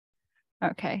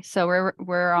Okay, so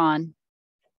we're on.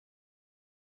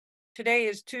 Today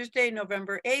is Tuesday,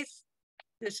 November 8th.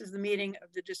 This is the meeting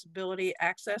of the Disability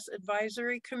Access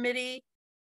Advisory Committee,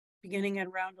 beginning at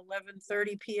around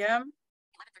 11:30 p.m.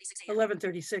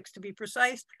 11:36 to be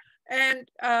precise. And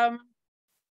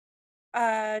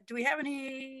do we have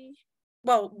any?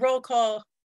 Well, roll call,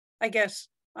 I guess.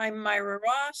 I'm Myra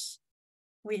Ross.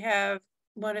 We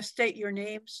want to state your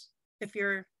names if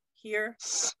you're here.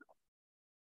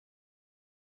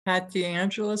 Pat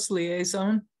DeAngelis,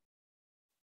 liaison.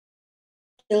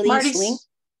 Elise Link.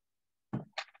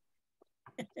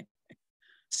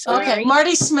 Okay,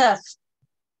 Marty Smith.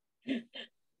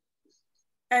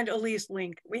 And Elise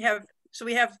Link. We have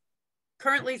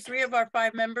currently 3 of our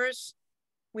 5 members.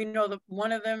 We know that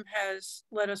one of them has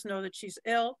let us know that she's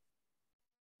ill.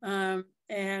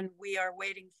 And we are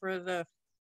waiting for the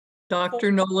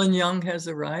Dr. Nolan Young has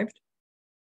arrived.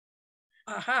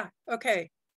 Aha,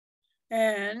 okay.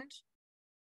 And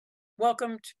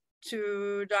welcome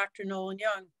to Dr. Nolan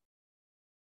Young.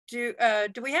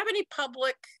 Do we have any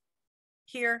public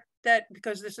here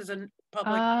because this is a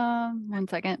public 1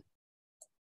 second.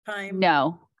 time?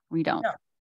 No, we don't. No.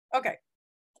 Okay.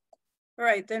 All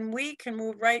right, then we can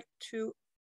move right to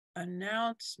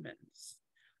announcements.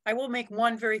 I will make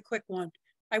one very quick one.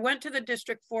 I went to the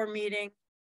District 4 meeting.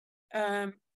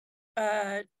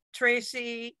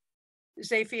 Tracy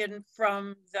Zafian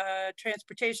from the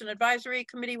Transportation Advisory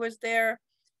Committee was there,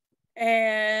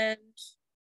 and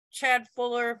Chad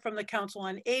Fuller from the Council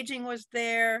on Aging was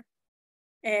there,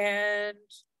 and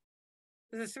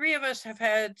the 3 of us have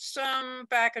had some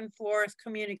back and forth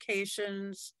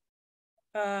communications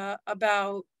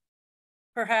about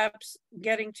perhaps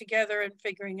getting together and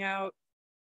figuring out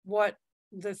what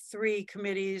the 3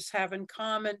 committees have in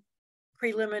common.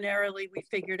 Preliminarily, we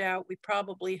figured out we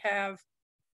probably have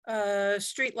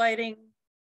street lighting,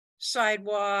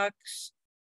 sidewalks,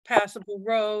 passable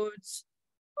roads,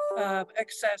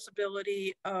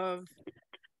 accessibility of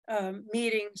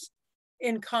meetings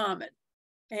in common.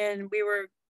 And we were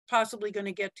possibly going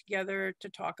to get together to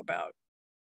talk about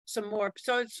some more.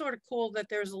 So it's sort of cool that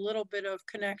there's a little bit of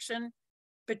connection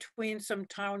between some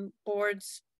town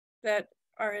boards that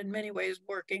are in many ways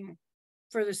working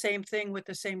for the same thing with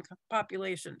the same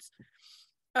populations.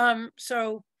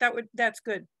 So that's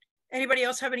good. Anybody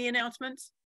else have any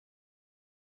announcements?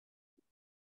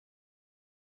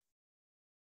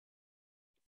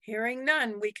 Hearing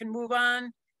none, we can move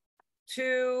on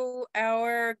to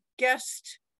our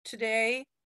guest today,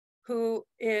 who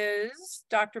is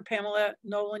Dr. Pamela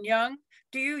Nolan Young.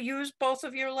 Do you use both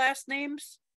of your last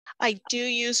names? I do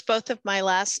use both of my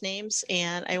last names,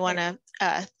 and I want to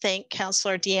thank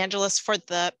Councillor DeAngelis for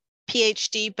the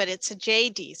PhD, but it's a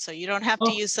JD, so you don't have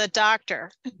to use a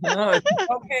doctor. No.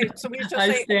 Okay, so we shall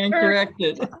I say stand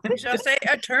corrected. We shall say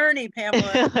attorney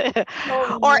Pamela.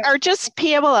 or just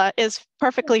Pamela is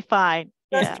perfectly fine.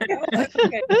 Yeah.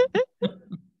 Okay.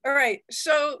 All right,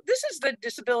 so this is the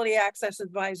Disability Access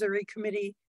Advisory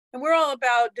Committee, and we're all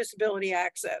about disability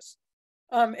access,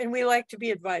 and we like to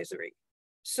be advisory.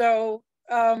 So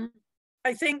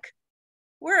I think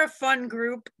we're a fun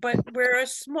group, but we're a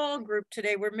small group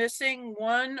today. We're missing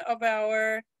one of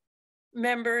our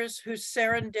members, who's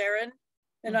Sarah Darren,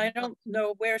 and I don't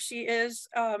know where she is.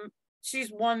 She's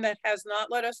one that has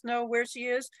not let us know where she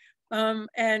is.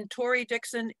 And Tori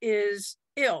Dixon is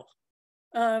ill.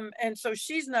 And so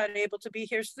she's not able to be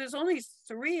here. So there's only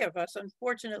 3 of us,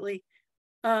 unfortunately.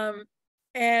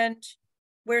 And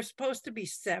we're supposed to be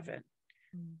 7.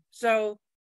 So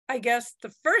I guess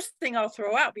the first thing I'll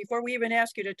throw out before we even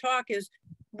ask you to talk is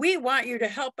we want you to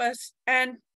help us,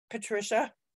 and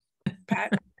Patricia,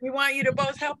 Pat, we want you to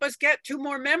both help us get 2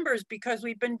 more members, because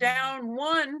we've been down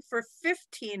 1 for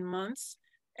 15 months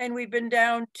and we've been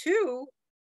down 2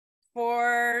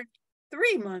 for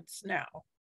 3 months now.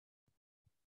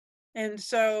 And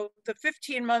so the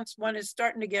 15 months one is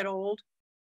starting to get old.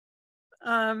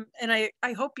 And I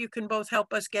hope you can both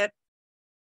help us get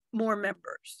more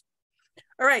members.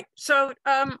 All right, so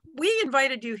we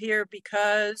invited you here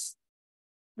because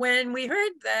when we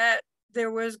heard that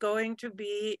there was going to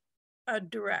be a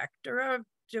director of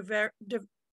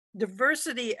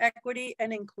diversity, equity,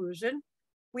 and inclusion,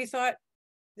 we thought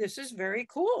this is very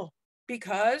cool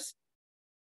because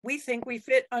we think we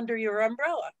fit under your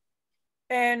umbrella,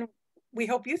 and we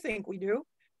hope you think we do.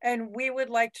 And we would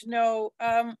like to know,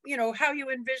 how you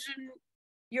envision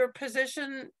your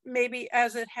position, maybe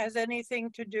as it has anything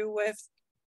to do with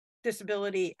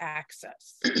disability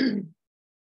access.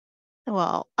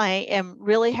 Well, I am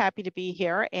really happy to be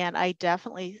here, and I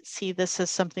definitely see this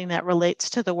as something that relates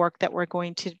to the work that we're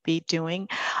going to be doing.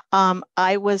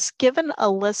 I was given a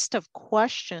list of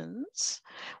questions.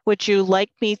 Would you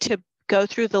like me to go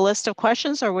through the list of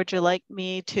questions, or would you like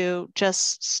me to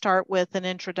just start with an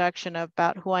introduction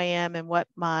about who I am and what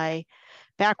my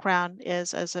background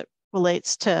is as it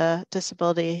relates to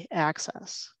disability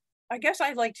access? I guess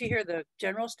I'd like to hear the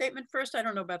general statement first. I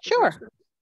don't know about the Sure. rest of it.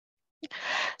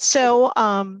 So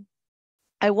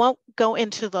I won't go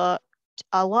into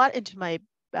a lot into my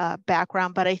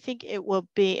background, but I think it will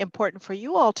be important for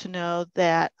you all to know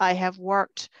that I have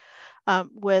worked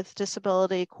with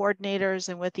disability coordinators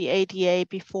and with the ADA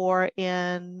before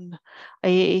in,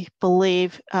 I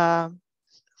believe,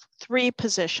 3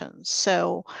 positions.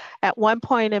 So at one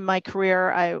point in my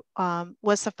career, I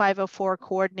was the 504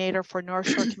 coordinator for North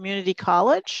Shore Community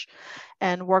College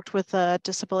and worked with a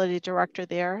disability director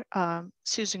there,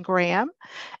 Susan Graham.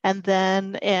 And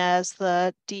then as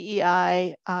the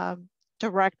DEI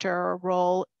director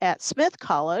role at Smith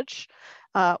College,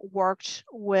 worked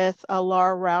with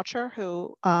Laura Raucher,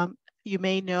 who you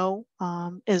may know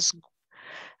is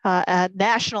a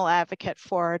national advocate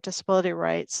for disability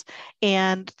rights.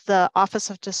 And the Office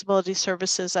of Disability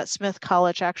Services at Smith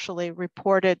College actually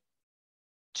reported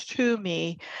to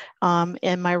me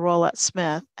in my role at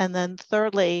Smith. And then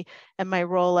thirdly, in my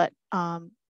role at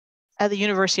the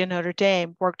University of Notre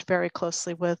Dame, worked very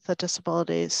closely with the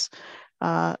disabilities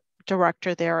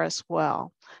director there as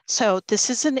well. So this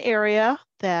is an area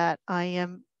that I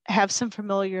have some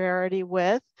familiarity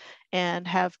with and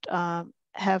have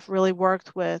really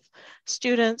worked with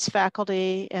students,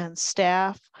 faculty, and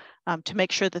staff to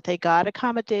make sure that they got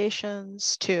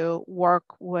accommodations, to work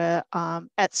with,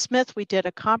 at Smith, we did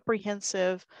a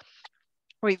comprehensive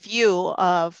review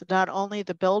of not only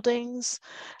the buildings,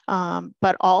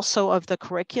 but also of the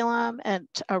curriculum and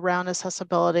around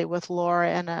accessibility with Laura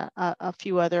and a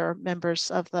few other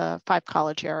members of the 5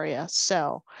 College area.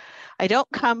 So I don't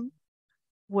come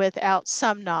without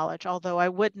some knowledge, although I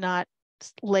would not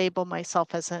label myself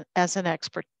as an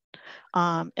expert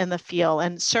in the field.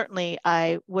 And certainly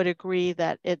I would agree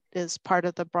that it is part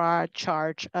of the broad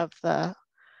charge of the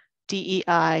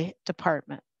DEI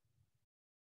department.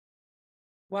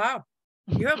 Wow,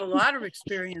 you have a lot of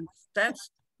experience. That's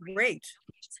great.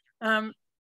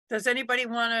 Does anybody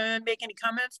want to make any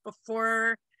comments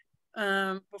before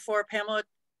Pamela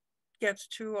gets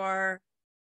to our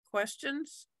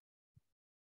questions?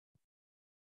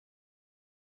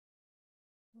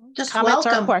 Just Comments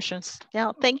or welcome. questions?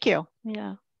 Yeah, thank you.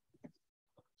 Yeah.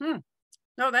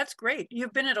 No, that's great.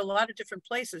 You've been at a lot of different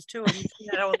places too, and you've seen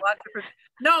how a lot of different.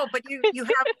 No, but you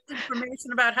have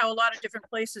information about how a lot of different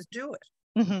places do it.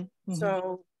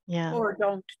 So yeah, or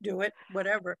don't do it,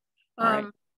 whatever. Right.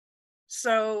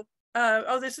 So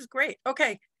oh, this is great.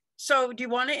 Okay, so do you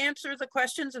want to answer the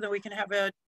questions and then we can have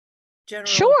a general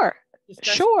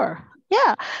discussion? Sure.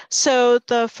 Yeah. So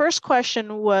the first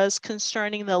question was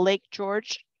concerning the Lake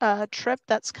George trip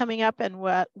that's coming up and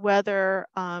whether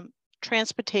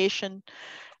transportation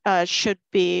should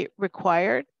be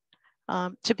required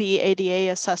to be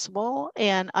ADA accessible.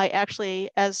 And I actually,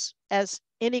 as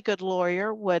any good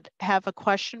lawyer, would have a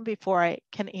question before I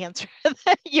can answer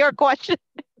your question,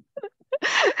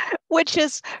 which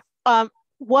is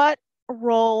what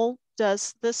role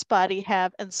does this body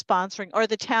have in sponsoring, or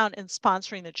the town in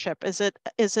sponsoring the trip? Is it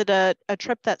a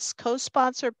trip that's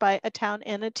co-sponsored by a town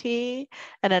entity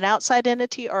and an outside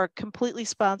entity, or completely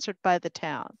sponsored by the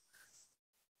town?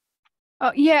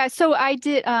 Oh, yeah. So I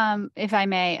did, if I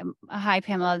may, hi,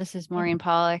 Pamela, this is Maureen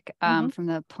Pollock from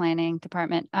the planning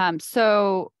department.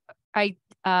 So I,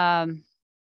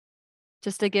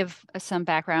 just to give some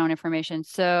background information.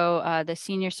 So the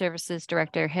senior services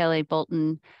director, Haley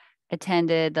Bolton,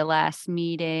 attended the last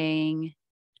meeting.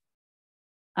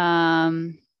 I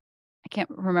can't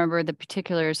remember the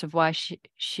particulars of why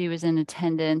she was in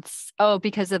attendance. Oh,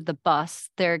 because of the bus.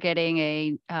 They're getting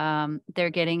a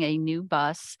new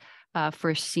bus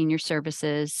for senior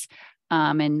services.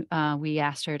 And we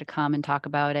asked her to come and talk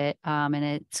about it.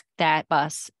 And that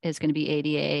bus is going to be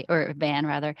ADA, or van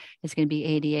rather, is going to be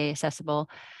ADA accessible.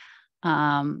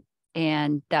 And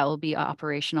that will be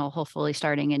operational, hopefully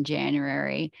starting in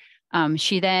January.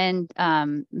 She then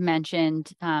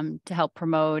mentioned to help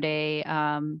promote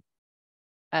a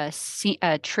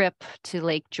trip to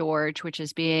Lake George, which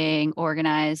is being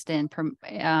organized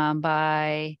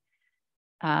by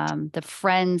the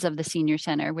Friends of the Senior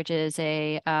Center, which is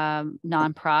a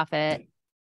nonprofit.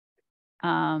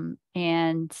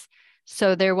 And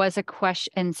so there was a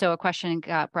question, and so a question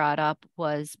got brought up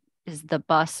was, is the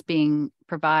bus being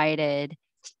provided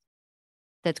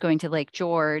that's going to Lake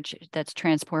George, that's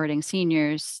transporting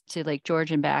seniors to Lake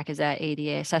George and back, is that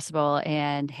ADA accessible?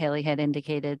 And Haley had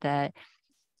indicated that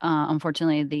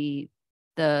unfortunately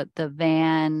the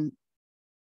van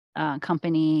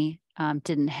company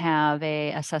didn't have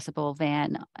a accessible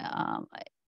van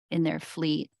in their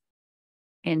fleet.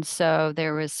 And so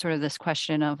there was sort of this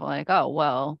question of like, oh,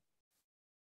 well,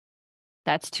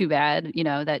 that's too bad, you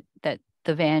know, that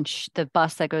the van, the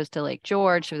bus that goes to Lake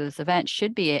George for this event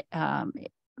should be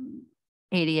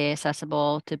ADA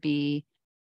accessible to be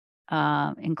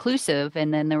inclusive.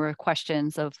 And then there were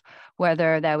questions of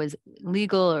whether that was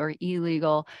legal or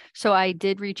illegal. So I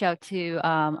did reach out to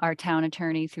our town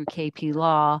attorney through KP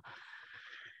Law.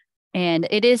 And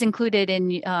it is included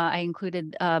in, I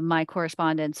included my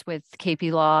correspondence with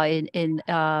KP Law in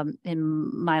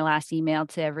my last email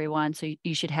to everyone. So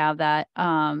you should have that.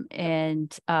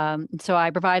 So I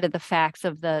provided the facts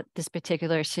of this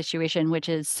particular situation, which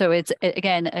is, so it's a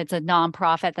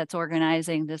nonprofit that's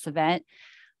organizing this event.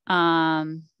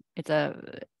 And so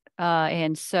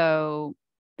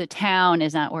the town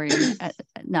is not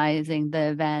organizing the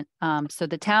event. So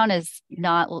the town is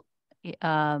not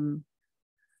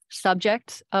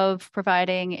subject of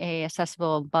providing a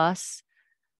accessible bus.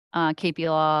 KP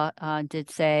Law did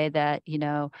say that, you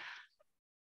know,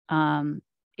 the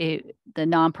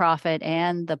nonprofit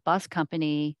and the bus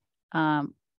company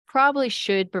probably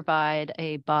should provide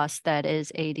a bus that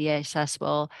is ADA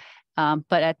accessible,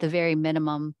 but at the very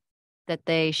minimum that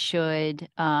they should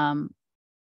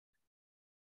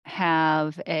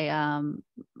have a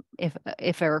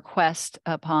if a request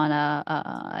upon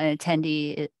an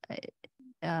attendee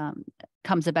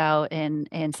comes about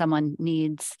and someone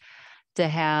needs to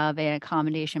have an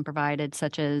accommodation provided,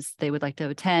 such as they would like to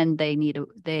attend,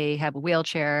 they have a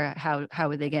wheelchair, how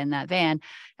would they get in that van?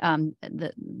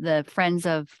 The Friends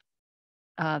of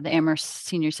the Amherst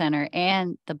Senior Center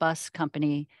and the bus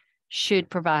company should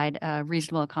provide a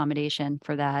reasonable accommodation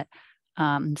for that.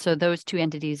 So those two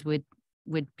entities would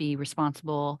be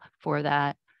responsible for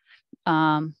that.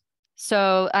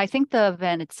 So I think the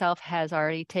event itself has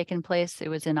already taken place. It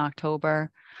was in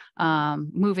October.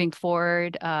 Moving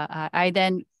forward, I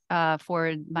then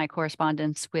forwarded my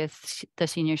correspondence with the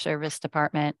Senior Service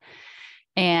Department.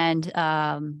 And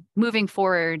moving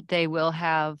forward, they will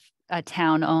have a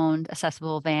town-owned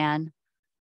accessible van.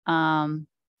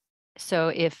 So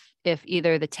if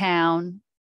either the town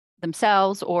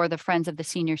themselves or the Friends of the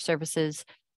Senior Services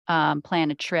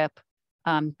plan a trip,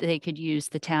 they could use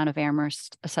the town of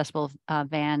Amherst accessible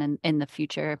van in the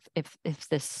future if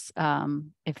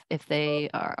they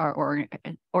are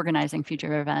organizing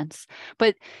future events.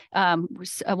 But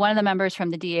one of the members from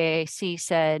the DAAC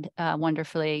said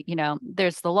wonderfully, you know,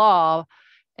 there's the law,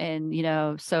 and you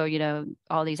know, so you know,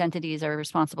 all these entities are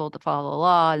responsible to follow the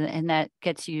law, and that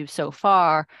gets you so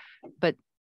far. But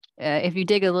if you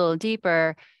dig a little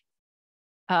deeper,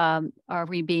 are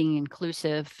we being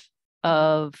inclusive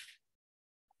of,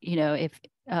 you know, if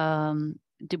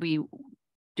do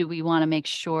we want to make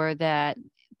sure that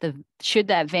should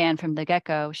that van from the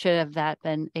get-go, should have that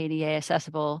been ADA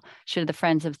accessible? Should the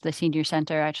Friends of the Senior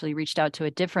Center actually reached out to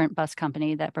a different bus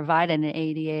company that provided an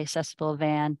ADA accessible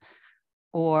van,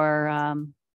 or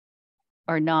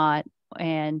not?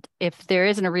 And if there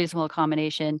isn't a reasonable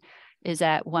accommodation, is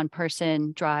that one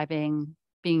person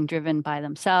being driven by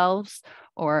themselves,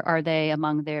 or are they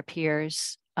among their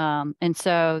peers? And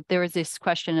so there was this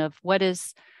question of what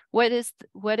is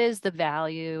the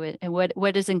value, and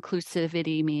what does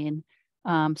inclusivity mean?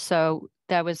 So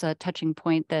that was a touching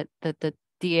point that the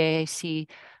DAAC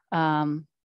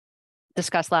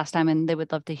discussed last time, and they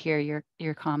would love to hear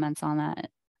your comments on that.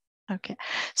 Okay,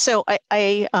 so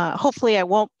I hopefully I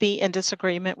won't be in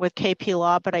disagreement with KP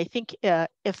Law, but I think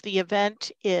if the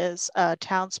event is a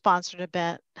town-sponsored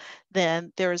event,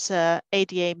 then there's a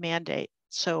ADA mandate.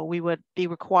 So we would be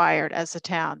required as a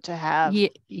town to have.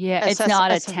 Yeah, it's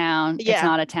not a town. Yeah. It's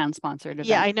not a town-sponsored event.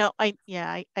 Yeah, I know. I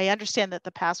understand that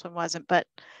the past one wasn't, but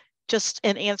just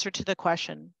in answer to the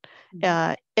question,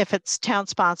 if it's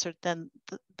town-sponsored, then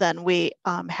we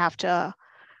have to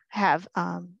have.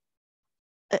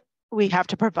 We have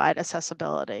to provide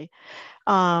accessibility.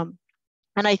 And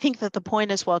I think that the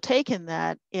point is well taken,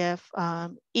 that if,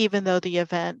 even though the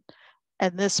event,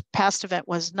 and this past event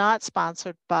was not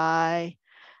sponsored by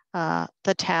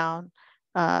the town,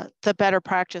 the better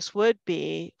practice would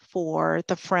be for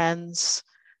the Friends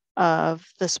of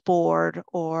this board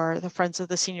or the Friends of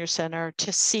the Senior Center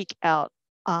to seek out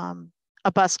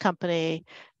a bus company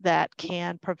that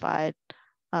can provide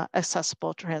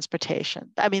accessible transportation.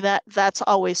 I mean, that's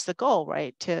always the goal,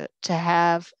 right? To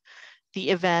have the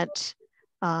event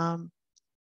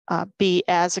be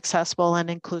as accessible and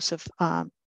inclusive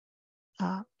to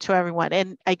everyone.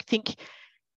 And I think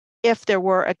if there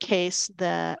were a case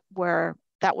where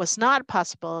that was not a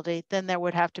possibility, then there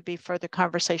would have to be further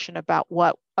conversation about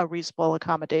what a reasonable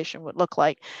accommodation would look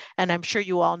like. And I'm sure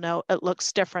you all know it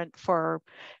looks different for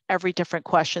every different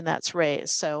question that's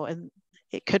raised. So, and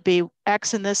it could be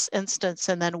X in this instance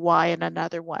and then Y in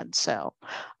another one. So,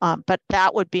 but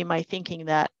that would be my thinking,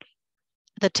 that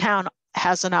the town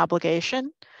has an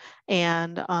obligation,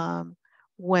 and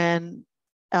when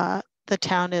the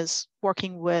town is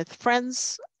working with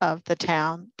friends of the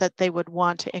town, that they would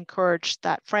want to encourage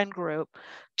that friend group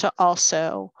to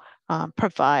also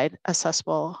provide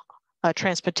accessible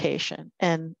transportation.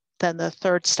 And then the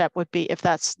third step would be, if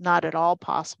that's not at all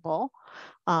possible,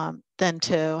 then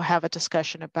to have a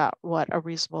discussion about what a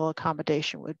reasonable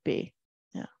accommodation would be.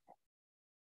 Yeah.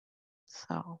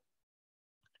 So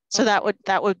that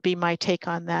would be my take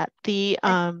on that. The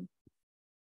and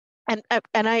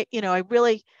I, you know,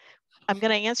 I'm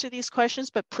going to answer these questions,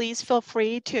 but please feel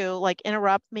free to like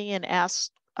interrupt me and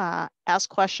ask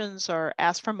questions or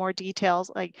ask for more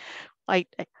details.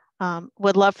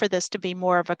 Would love for this to be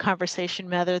more of a conversation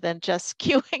rather than just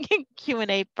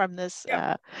Q&A from this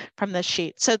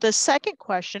sheet. So the second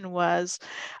question was,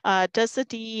 does the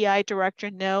DEI director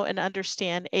know and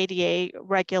understand ADA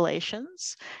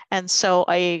regulations? And so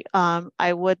I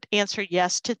would answer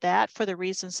yes to that for the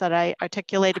reasons that I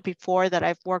articulated before, that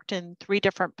I've worked in 3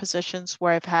 different positions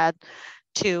where I've had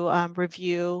to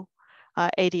review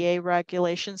ADA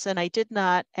regulations. And I did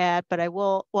not add, but I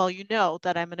will, well, you know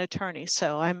that I'm an attorney.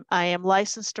 So I am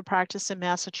licensed to practice in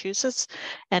Massachusetts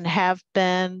and have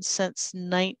been since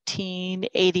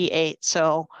 1988.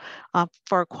 So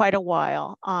for quite a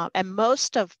while. And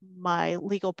most of my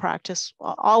legal practice,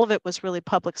 all of it was really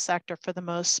public sector for the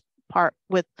most part,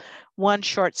 with one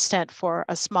short stint for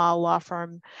a small law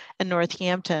firm in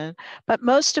Northampton. But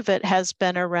most of it has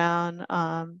been around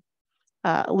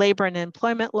labor and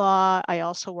employment law. I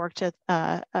also worked as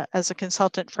a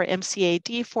consultant for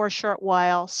MCAD for a short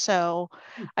while. So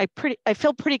I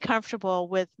feel pretty comfortable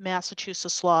with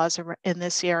Massachusetts laws in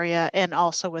this area, and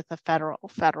also with the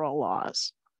federal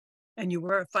laws. And you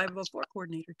were a 504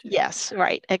 coordinator too. Yes,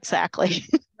 right, exactly.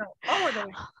 No, all of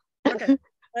them. Okay,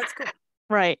 that's cool.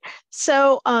 Right.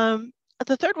 So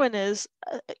the third one is,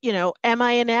 you know, am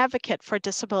I an advocate for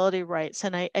disability rights?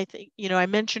 And I think, you know, I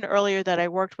mentioned earlier that I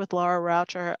worked with Laura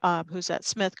Raucher, who's at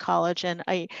Smith College. And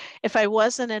if I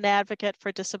wasn't an advocate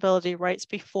for disability rights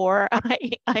before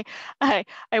I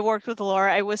worked with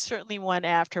Laura, I was certainly one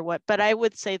afterward. But I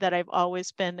would say that I've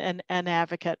always been an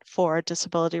advocate for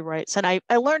disability rights. And I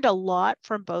learned a lot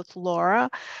from both Laura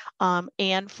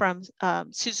and from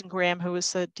Susan Graham, who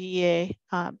was the DEA,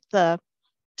 the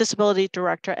disability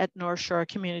director at North Shore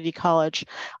Community College.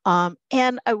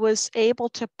 And I was able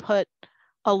to put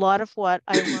a lot of what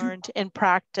I learned in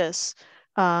practice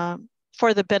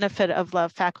for the benefit of the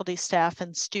faculty, staff,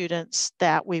 and students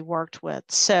that we worked with.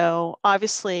 So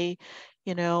obviously,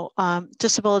 you know,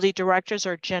 disability directors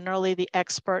are generally the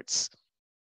experts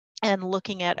and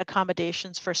looking at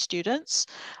accommodations for students.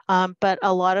 But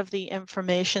a lot of the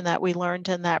information that we learned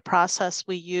in that process,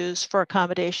 we use for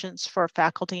accommodations for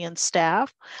faculty and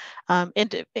staff.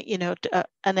 And, you know,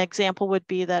 an example would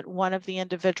be that one of the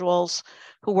individuals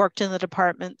who worked in the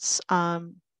departments,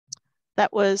 it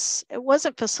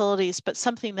wasn't facilities, but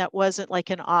something that wasn't like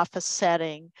an office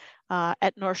setting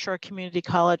at North Shore Community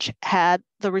College, had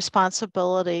the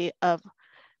responsibility of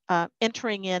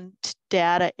entering in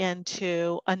data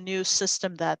into a new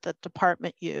system that the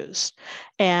department used.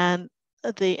 And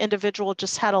the individual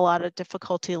just had a lot of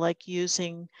difficulty, like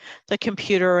using the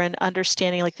computer and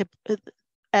understanding, like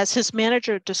as his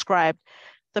manager described,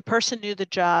 the person knew the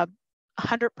job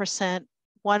 100%,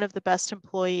 one of the best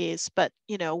employees, but,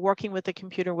 you know, working with the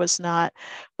computer was not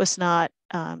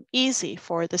easy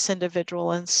for this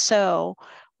individual. And so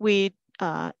we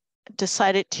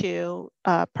decided to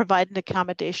provide an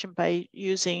accommodation by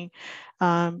using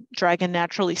Dragon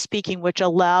Naturally Speaking, which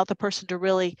allowed the person to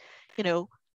really, you know,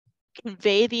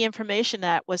 convey the information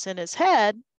that was in his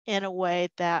head in a way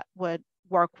that would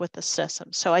work with the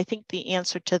system. So I think the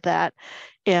answer to that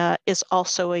is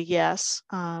also a yes.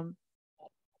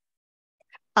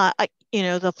 You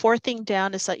know, the fourth thing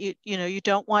down is that you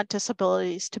don't want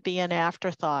disabilities to be an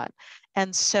afterthought.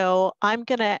 And so I'm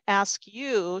going to ask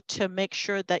you to make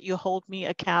sure that you hold me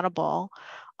accountable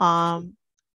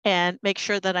and make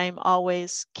sure that I'm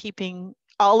always keeping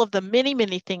all of the many,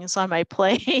 many things on my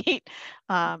plate,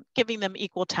 giving them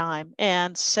equal time.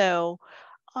 And so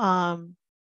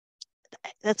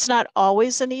that's not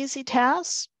always an easy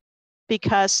task,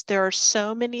 because there are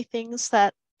so many things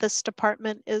that this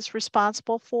department is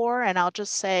responsible for. And I'll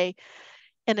just say,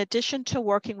 in addition to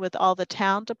working with all the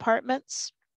town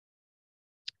departments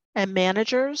and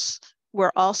managers,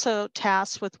 we're also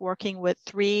tasked with working with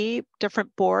 3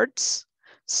 different boards.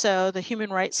 So the Human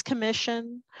Rights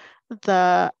Commission,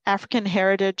 the African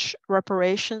Heritage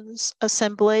Reparations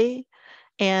Assembly,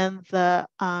 and the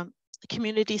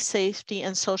Community Safety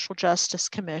and Social Justice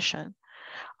Commission.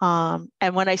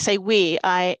 And when I say we,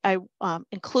 I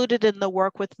included in the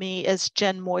work with me is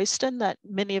Jen Moyston, that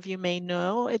many of you may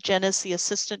know. Jen is the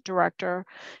Assistant Director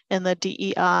in the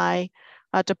DEI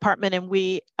department, and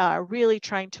we are really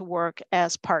trying to work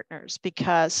as partners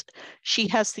because she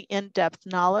has the in-depth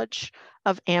knowledge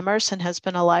of Amherst and has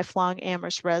been a lifelong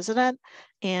Amherst resident.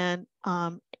 And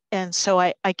so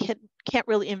I can't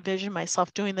really envision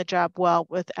myself doing the job well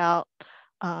without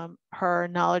her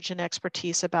knowledge and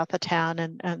expertise about the town.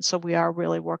 And so we are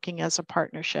really working as a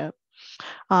partnership.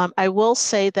 I will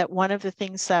say that one of the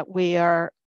things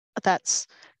that's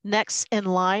next in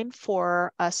line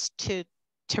for us to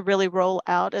really roll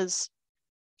out is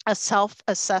a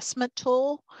self-assessment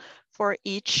tool for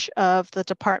each of the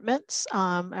departments.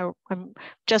 I'm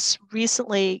just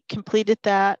recently completed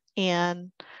that,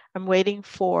 and I'm waiting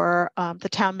for the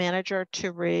town manager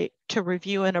to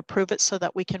review and approve it so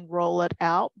that we can roll it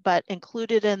out. But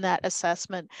included in that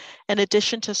assessment, in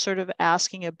addition to sort of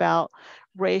asking about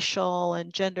racial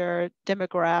and gender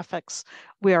demographics,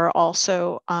 we are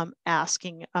also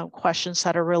asking questions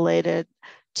that are related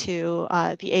to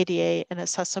the ADA and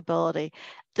accessibility.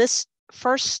 This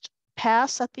first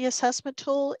pass at the assessment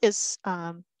tool is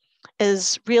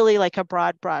really like a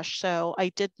broad brush. So I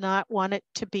did not want it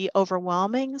to be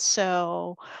overwhelming.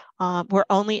 So we're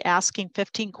only asking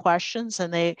 15 questions,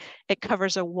 and it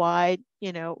covers a wide,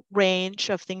 range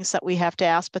of things that we have to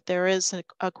ask, but there is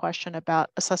a question about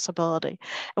accessibility.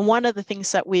 And one of the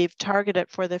things that we've targeted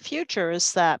for the future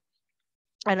is that,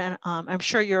 and I'm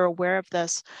sure you're aware of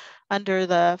this, under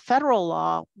the federal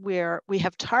law, where we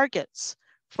have targets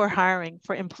for hiring,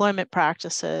 for employment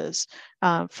practices,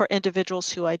 for individuals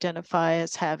who identify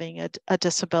as having a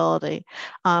disability.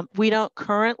 We don't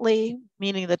currently,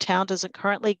 meaning the town doesn't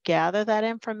currently gather that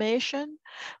information,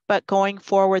 but going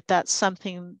forward, that's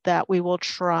something that we will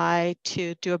try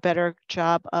to do a better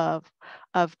job of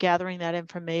gathering that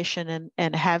information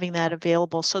and having that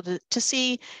available, so to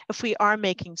see if we are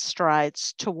making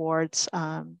strides towards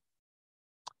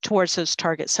those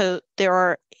targets. So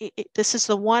this is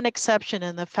the one exception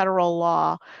in the federal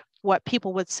law, what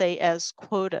people would say as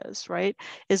quotas, right?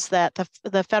 Is that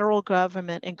the federal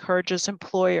government encourages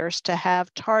employers to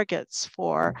have targets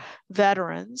for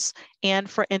veterans and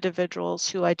for individuals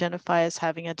who identify as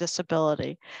having a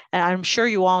disability. And I'm sure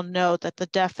you all know that the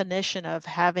definition of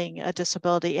having a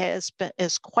disability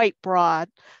is quite broad.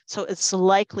 So it's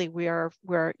likely we're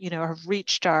have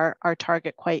reached our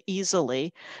target quite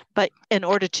easily. But in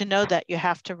order to know that, you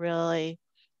have to really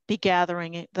be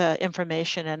gathering the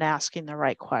information and asking the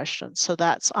right questions. So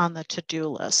that's on the to-do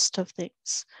list of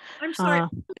things. I'm sorry,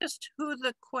 just who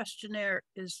the questionnaire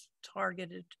is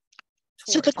targeted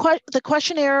towards. So the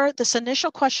questionnaire, this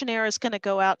initial questionnaire is going to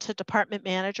go out to department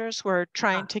managers. We're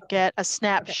trying to get a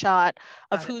snapshot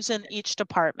of who's in each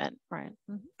department, right?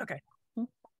 Okay.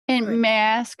 And may I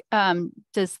ask,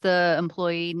 does the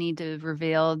employee need to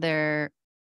reveal their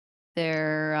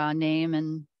name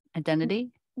and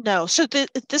identity? No. So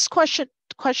this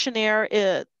questionnaire,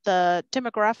 the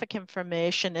demographic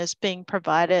information is being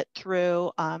provided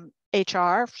through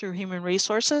HR, through Human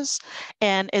Resources,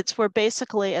 and we're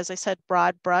basically, as I said,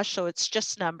 broad brush. So it's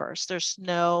just numbers. There's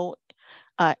no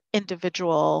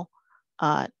individual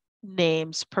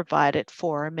names provided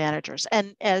for managers.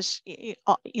 And as you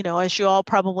all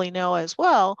probably know as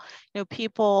well,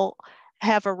 people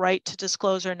have a right to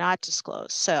disclose or not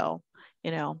disclose. So,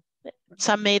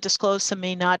 some may disclose, some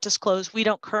may not disclose. We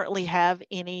don't currently have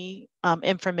any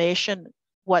information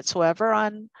whatsoever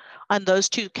on those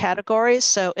 2 categories.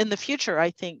 So in the future,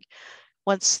 I think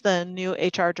once the new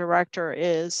HR director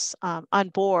is on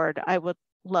board, I would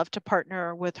love to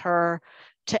partner with her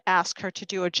to ask her to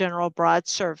do a general broad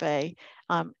survey.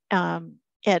 And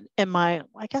in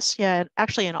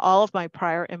actually in all of my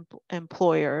prior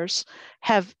employers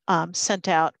have sent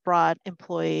out broad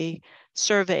employee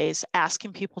surveys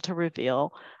asking people to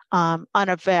reveal on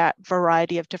a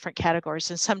variety of different categories.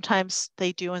 And sometimes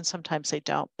they do and sometimes they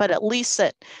don't, but at least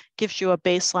it gives you a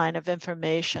baseline of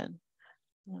information.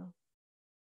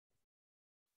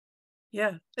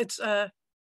 Yeah, it's an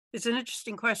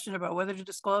interesting question about whether to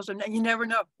disclose or not. You never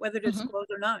know whether to disclose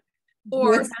or not.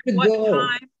 Or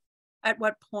at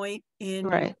what point in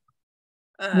right.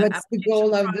 What's the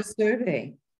goal of the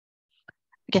survey?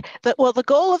 Okay. Well, the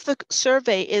goal of the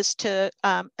survey is to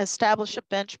establish a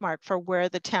benchmark for where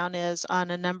the town is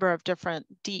on a number of different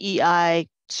DEI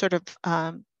sort of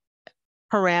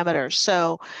parameters.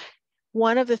 So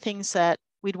one of the things that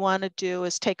we'd want to do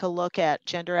is take a look at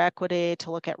gender equity,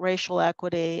 to look at racial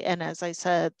equity. And as I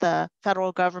said, the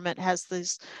federal government has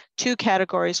these two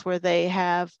categories where they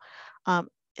have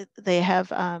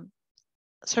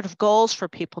sort of goals for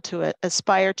people to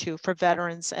aspire to for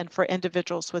veterans and for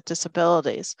individuals with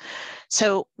disabilities.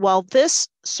 So while this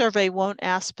survey won't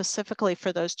ask specifically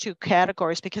for those two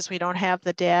categories because we don't have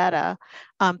the data,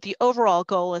 the overall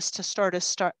goal is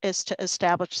to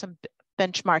establish some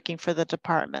benchmarking for the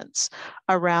departments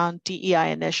around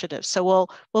DEI initiatives. So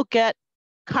we'll get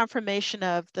confirmation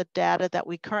of the data that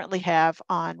we currently have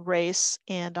on race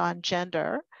and on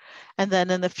gender. And then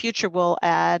in the future, we'll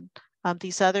add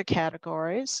these other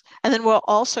categories. And then we're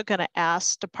also going to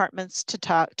ask departments to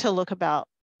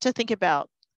think about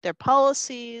their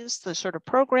policies, the sort of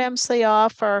programs they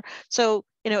offer. So,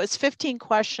 it's 15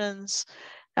 questions,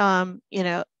 and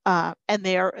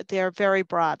they're very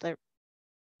broad.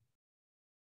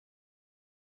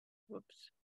 Whoops.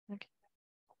 Okay.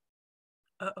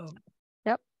 Uh-oh.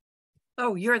 Yep.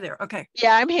 Oh, you're there. Okay.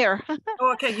 Yeah, I'm here.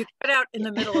 Oh, okay. You cut out in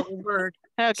the middle of a word.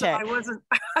 Okay. So I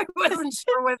wasn't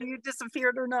sure whether you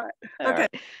disappeared or not. Okay.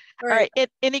 All right.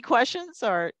 Any questions,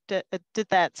 or did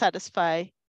that satisfy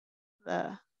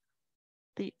that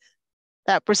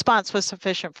response was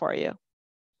sufficient for you?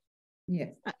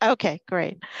 Yes. Okay,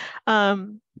 great.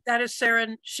 That is Sarah.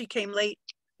 She came late.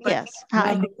 Yes.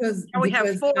 Hi. No, because we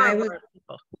have four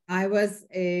people. I was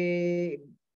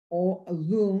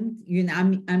Zoomed,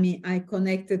 I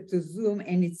connected to Zoom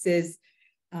and it says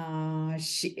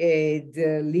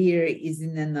the leader is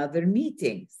in another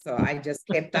meeting. So I just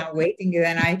kept on waiting, and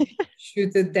then I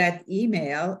shooted that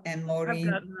email, and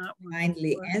Maureen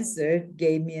kindly answered,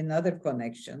 gave me another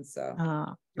connection. So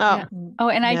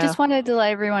and I just wanted to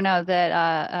let everyone know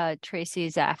that Tracy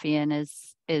Zaffian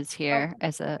is here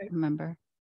as a member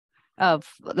of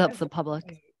the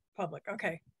public.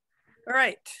 Okay. All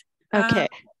right. Okay.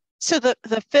 So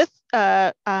the fifth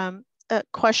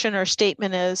question or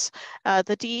statement is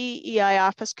the DEI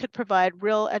office could provide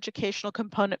real educational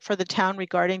component for the town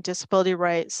regarding disability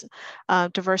rights,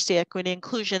 diversity, equity,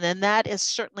 inclusion, and that is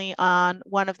certainly on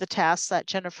one of the tasks that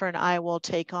Jennifer and I will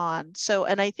take on. So,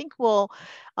 and I think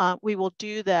we will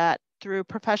do that through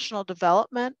professional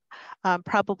development,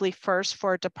 probably first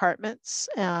for departments.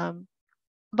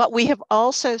 But we have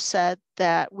also said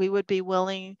that we would be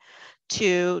willing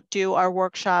to do our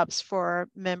workshops for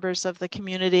members of the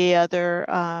community, other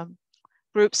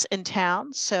groups in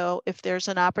town. So if there's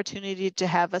an opportunity to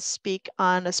have us speak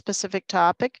on a specific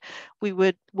topic, we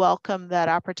would welcome that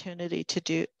opportunity to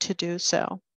do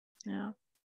so. Yeah.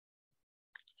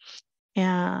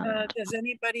 And does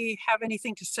anybody have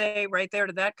anything to say right there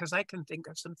to that? Because I can think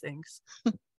of some things.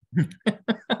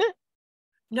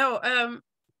 No,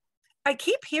 I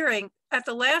keep hearing at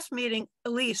the last meeting,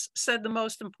 Elise said the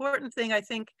most important thing, I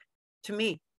think, to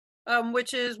me,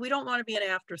 which is we don't want to be an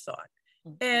afterthought.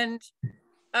 And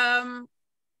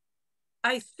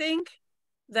I think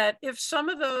that if some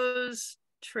of those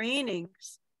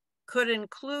trainings could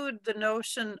include the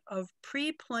notion of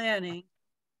pre-planning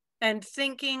and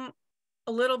thinking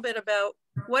a little bit about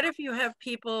what if you have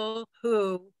people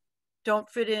who don't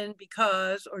fit in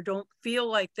because, or don't feel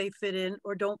like they fit in,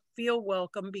 or don't feel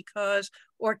welcome because,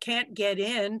 or can't get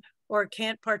in, or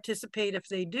can't participate if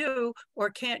they do, or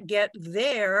can't get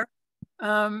there.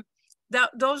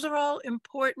 Those are all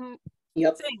important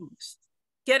things.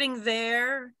 Getting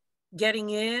there, getting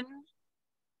in,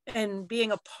 and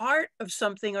being a part of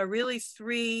something are really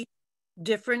three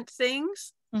different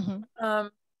things. Mm-hmm.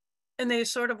 And they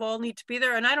sort of all need to be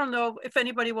there. And I don't know if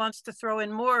anybody wants to throw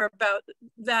in more about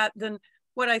that than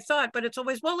what I thought, but it's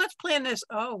always, well, let's plan this.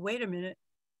 Oh, wait a minute.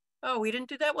 Oh, we didn't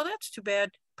do that. Well, that's too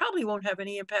bad. Probably won't have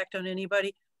any impact on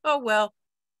anybody. Oh, well.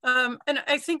 And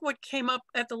I think what came up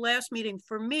at the last meeting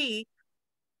for me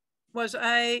was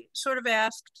I sort of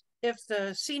asked if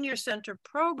the senior center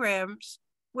programs,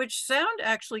 which sound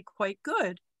actually quite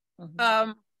good,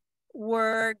 mm-hmm.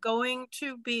 Were going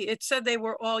to be, it said they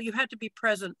were all, you had to be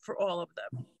present for all of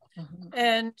them. Mm-hmm.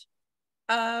 And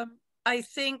I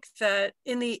think that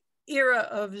in the era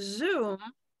of Zoom,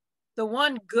 the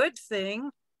one good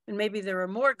thing, and maybe there are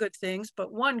more good things,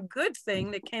 but one good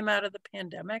thing that came out of the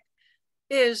pandemic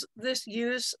is this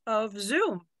use of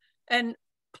Zoom and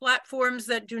platforms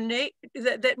that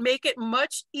that make it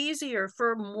much easier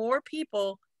for more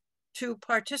people to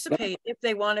participate. If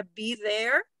they want to be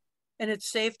there and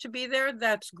it's safe to be there,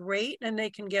 that's great, and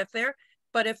they can get there.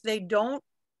 But if they don't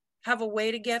have a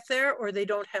way to get there, or they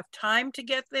don't have time to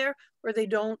get there, or they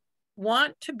don't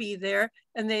want to be there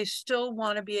and they still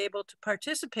want to be able to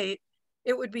participate,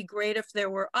 it would be great if there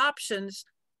were options.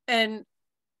 And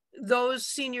those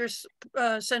senior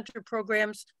center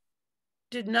programs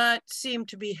did not seem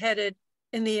to be headed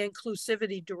in the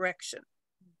inclusivity direction.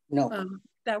 No.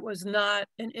 That was not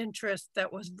an interest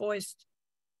that was voiced.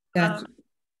 Yeah,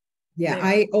 there.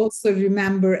 I also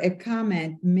remember a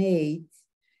comment made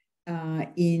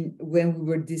when we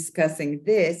were discussing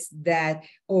this, that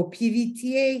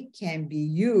PVTA can be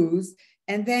used,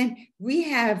 and then we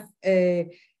have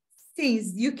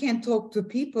things you can talk to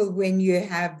people when you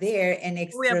have there an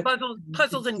extra. We have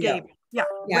puzzles and games. Yeah,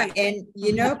 right. And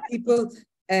you know, people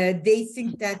they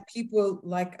think that people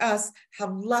like us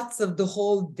have lots of the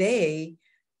whole day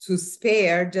to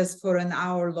spare just for an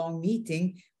hour-long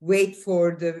meeting, wait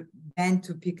for the band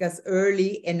to pick us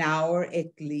early, an hour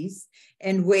at least,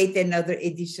 and wait another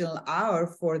additional hour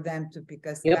for them to pick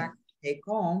us back to take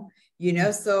home, you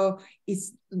know. So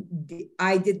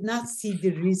I did not see the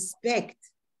respect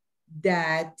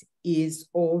that is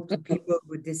owed to people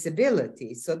with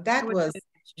disabilities. So that was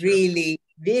really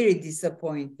very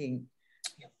disappointing.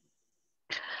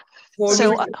 For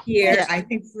me to hear, I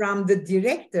think, from the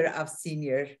director of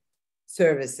senior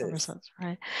services.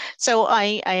 Right. So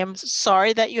I am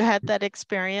sorry that you had that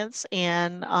experience,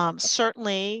 and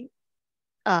certainly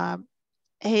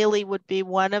Haley would be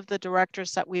one of the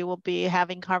directors that we will be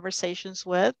having conversations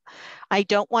with. I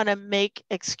don't want to make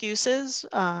excuses,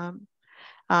 and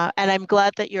I'm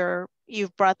glad that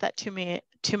you've brought that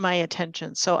to my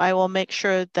attention. So I will make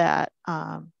sure that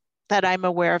that I'm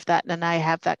aware of that and I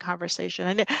have that conversation.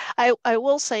 And I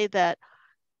will say that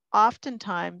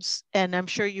oftentimes, and I'm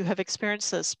sure you have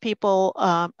experienced this, people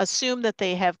assume that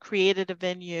they have created a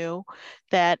venue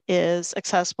that is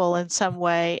accessible in some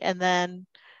way, and then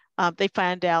they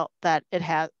find out that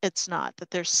it's not, that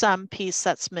there's some piece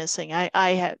that's missing.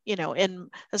 I have, you know,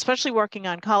 especially working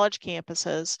on college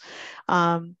campuses,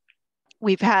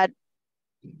 we've had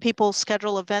people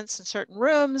schedule events in certain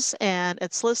rooms and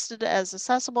it's listed as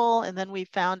accessible, and then we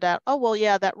found out, oh, well,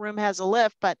 yeah, that room has a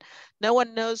lift, but no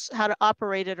one knows how to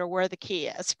operate it or where the key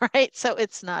is, right? So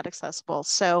it's not accessible.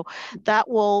 So that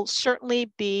will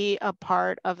certainly be a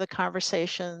part of the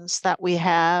conversations that we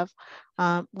have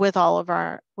with all of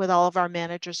our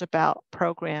managers about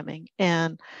programming.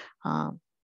 And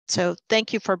so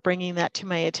thank you for bringing that to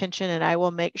my attention, and I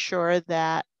will make sure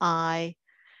that I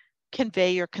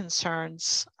convey your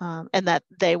concerns and that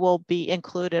they will be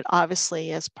included,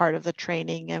 obviously, as part of the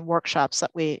training and workshops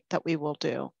that we will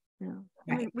do. Yeah.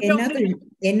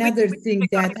 Another thing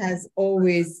that has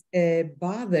always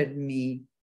bothered me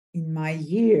in my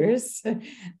years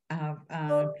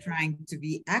of trying to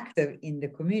be active in the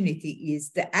community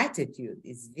is the attitude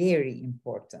is very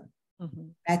important.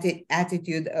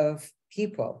 Attitude of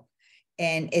people,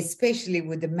 and especially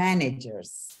with the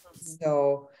managers.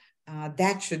 So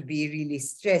that should be really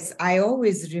stressed. I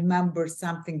always remember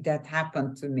something that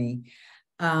happened to me.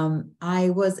 I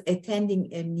was attending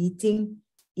a meeting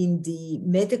in the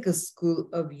medical school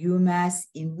of UMass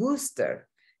in Worcester.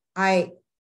 I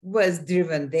was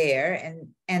driven there,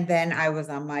 and then I was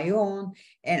on my own,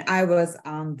 and I was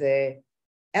on the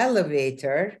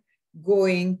elevator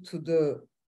going to the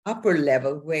upper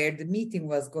level where the meeting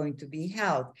was going to be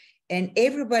held. And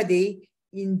everybody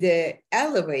in the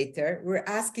elevator were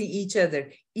asking each other,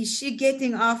 is she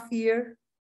getting off here?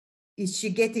 Is she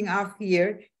getting off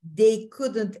here? They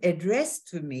couldn't address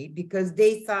to me because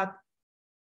they thought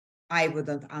I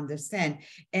wouldn't understand.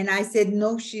 And I said,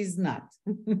 no, she's not.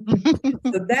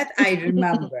 So that I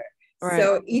remember. Right.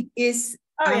 So it is,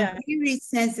 I'm very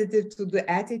sensitive to the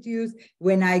attitudes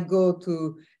when I go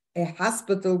to a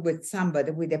hospital with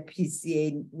somebody, with a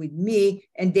PCA with me,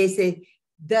 and they say,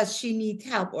 does she need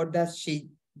help or does she?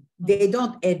 They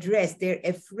don't address, they're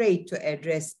afraid to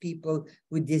address people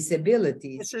with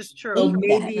disabilities. This is true. So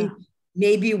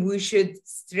maybe we should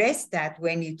stress that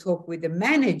when you talk with the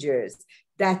managers,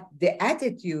 that the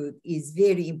attitude is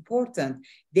very important.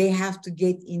 They have to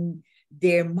get in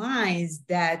their minds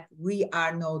that we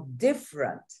are no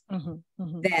different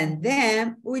than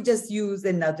them. We just use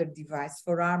another device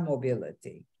for our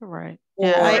mobility. Right.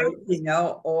 Or,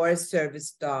 or a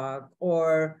service dog,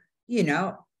 or,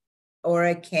 or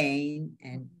a cane.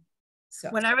 And so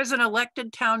when I was an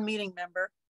elected town meeting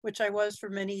member, which I was for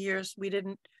many years, we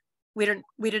didn't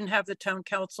have the town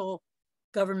council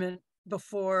government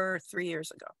before 4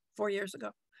 years ago.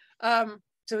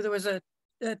 So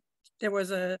there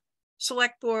was a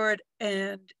select board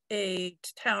and a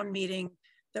town meeting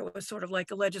that was sort of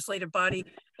like a legislative body.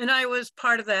 And I was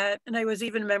part of that. And I was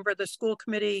even a member of the school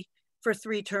committee for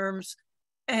 3 terms.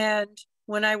 And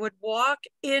when I would walk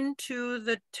into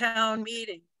the town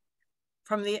meeting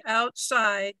from the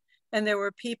outside and there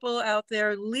were people out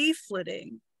there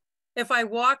leafleting, if I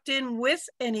walked in with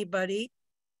anybody,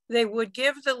 they would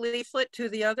give the leaflet to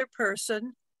the other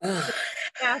person,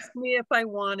 ask me if I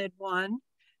wanted one.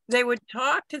 They would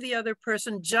talk to the other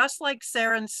person, just like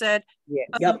Saren said.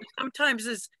 Yeah. Sometimes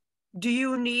is, do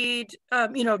you need,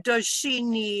 does she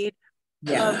need,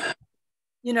 Yeah.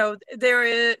 there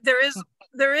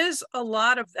is a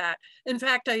lot of that. In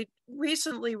fact, I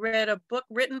recently read a book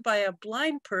written by a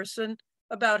blind person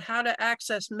about how to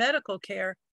access medical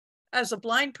care as a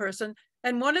blind person.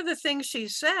 And one of the things she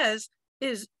says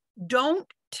is, don't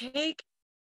take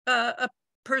a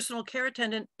personal care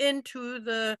attendant into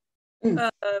the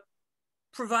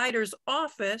provider's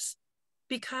office,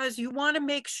 because you want to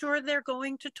make sure they're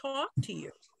going to talk to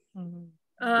you.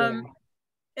 And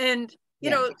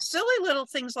silly little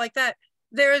things like that.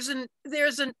 There's an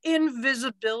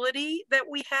invisibility that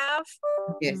we have.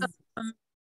 Yes.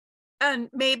 And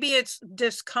maybe it's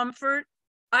discomfort.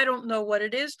 I don't know what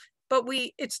it is, but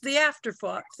it's the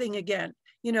afterthought thing again.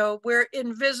 We're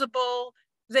invisible.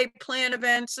 They plan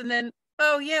events and then,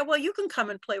 oh yeah, well, you can come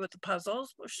and play with the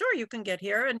puzzles. Well, sure, you can get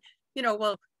here, and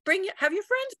well, have your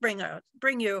friends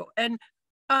bring you. And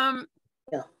there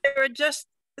are just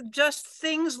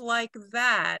things like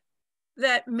that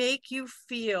make you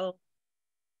feel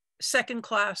second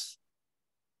class,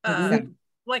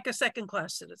 like a second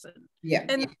class citizen. Yeah.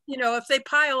 And if they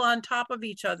pile on top of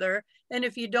each other, and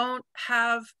if you don't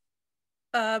have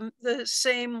the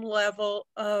same level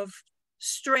of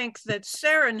strength that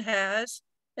Saren has,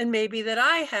 and maybe that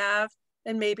I have,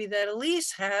 and maybe that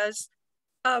Elise has,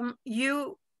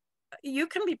 you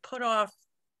can be put off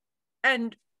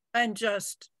and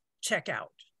just check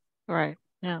out. Right.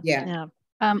 Yeah. Yeah.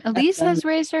 Elise has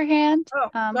raised her hand. Oh,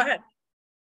 go ahead.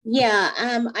 Yeah,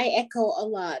 I echo a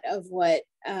lot of what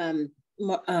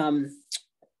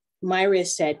Myra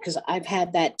said, because I've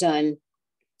had that done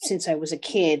since I was a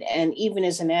kid and even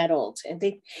as an adult. And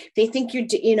they think you're,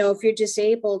 if you're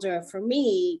disabled, or for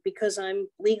me, because I'm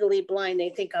legally blind, they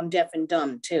think I'm deaf and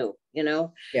dumb too,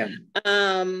 Yeah.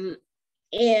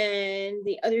 And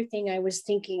the other thing I was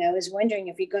wondering,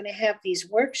 if you're going to have these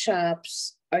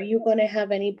workshops, are you going to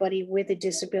have anybody with a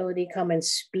disability come and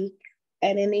speak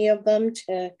at any of them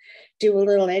to do a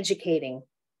little educating?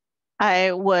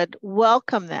 I would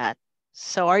welcome that.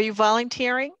 So are you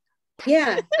volunteering?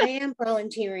 Yeah, I am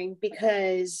volunteering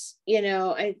because,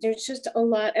 there's just a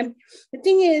lot. And the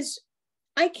thing is,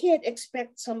 I can't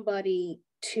expect somebody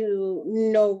to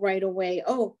know right away,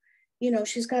 oh,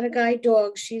 she's got a guide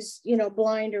dog, she's,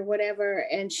 blind or whatever,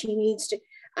 and she needs to.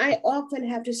 I often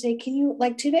have to say, can you,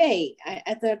 like today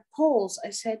at the polls, I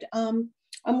said, I'm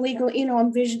legal,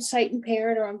 I'm vision sight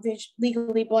impaired, or I'm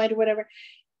legally blind or whatever.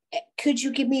 Could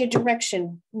you give me a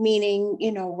direction, meaning,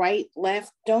 right,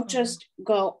 left? Don't just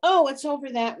go, oh, it's over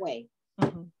that way.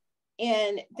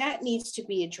 And that needs to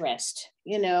be addressed,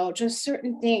 just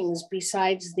certain things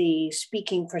besides the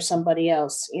speaking for somebody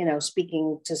else,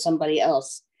 speaking to somebody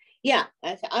else. Yeah,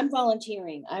 I'm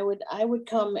volunteering. I would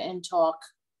come and talk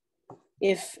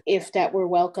if that were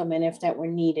welcome and if that were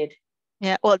needed.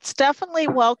 Yeah, well, it's definitely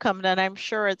welcomed, and I'm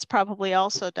sure it's probably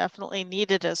also definitely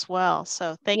needed as well.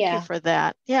 So thank you for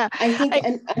that. Yeah, I think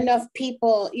enough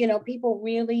people, people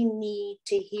really need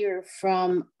to hear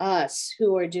from us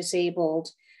who are disabled,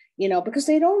 because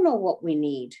they don't know what we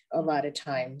need a lot of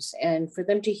times, and for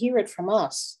them to hear it from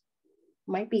us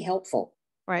might be helpful.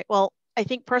 Right. Well, I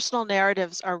think personal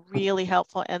narratives are really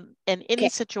helpful in any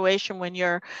situation when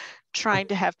you're trying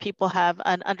to have people have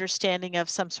an understanding of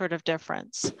some sort of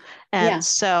difference. And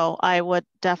so I would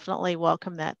definitely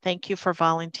welcome that. Thank you for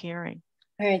volunteering.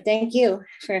 All right, thank you.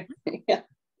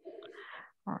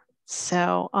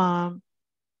 So,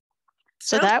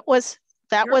 so that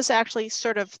was actually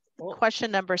sort of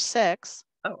question number 6.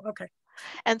 Oh, okay.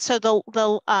 And so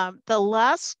the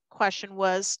last question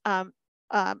was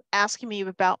asking me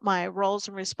about my roles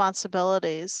and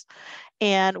responsibilities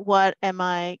and what am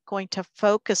I going to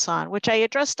focus on, which I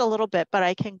addressed a little bit, but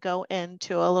I can go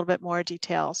into a little bit more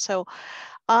detail. So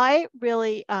I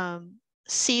really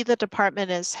see the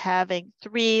department as having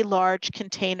 3 large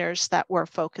containers that we're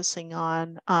focusing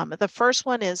on. The first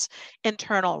one is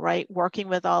internal, right? Working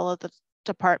with all of the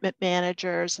department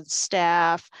managers and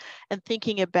staff and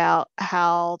thinking about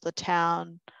how the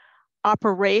town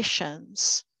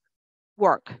operations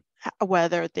work,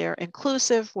 whether they're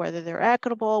inclusive, whether they're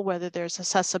equitable, whether there's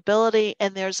accessibility,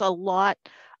 and there's a lot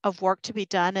of work to be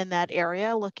done in that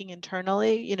area, looking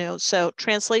internally, you know, so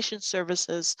translation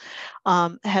services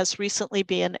has recently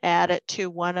been added to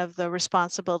one of the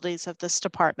responsibilities of this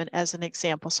department as an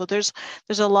example. So there's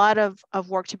a lot of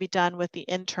work to be done with the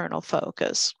internal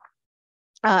focus.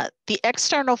 The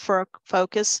external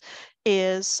focus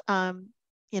is,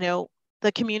 you know,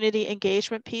 the community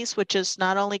engagement piece, which is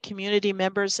not only community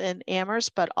members in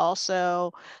Amherst, but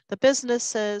also the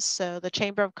businesses, so the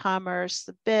Chamber of Commerce,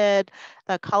 the BID,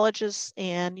 the colleges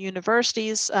and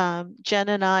universities. Jen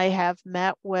and I have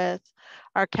met with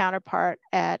our counterpart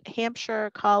at Hampshire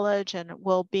College, and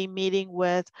we'll be meeting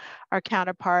with our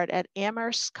counterpart at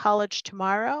Amherst College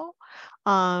tomorrow.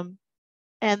 And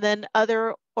then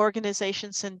other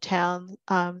organizations in town,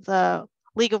 the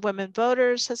League of Women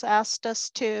Voters has asked us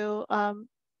to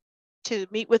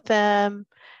meet with them.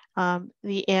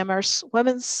 The Amherst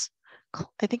Women's,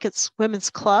 I think it's Women's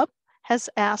Club, has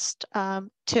asked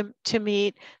to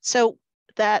meet. So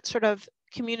that sort of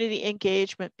community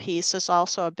engagement piece is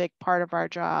also a big part of our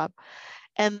job.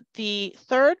 And the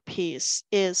third piece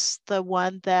is the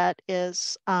one that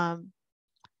is,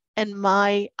 in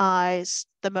my eyes,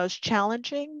 the most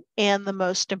challenging and the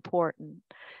most important.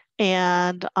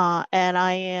 And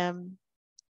I am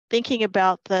thinking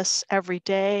about this every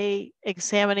day,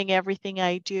 examining everything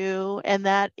I do, and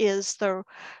that is the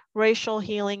racial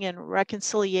healing and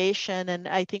reconciliation. And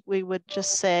I think we would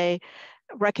just say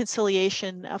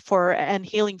reconciliation for and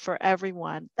healing for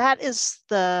everyone. That's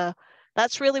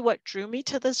really what drew me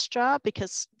to this job,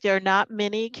 because there are not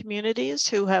many communities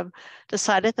who have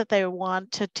decided that they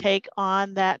want to take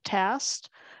on that task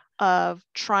of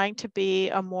trying to be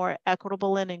a more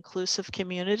equitable and inclusive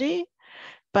community.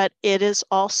 But it is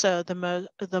also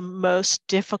the most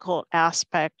difficult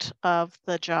aspect of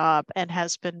the job and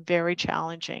has been very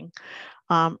challenging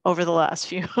over the last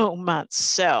few months.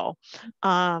 So,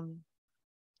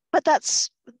 but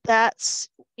that's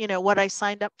you know what I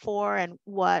signed up for and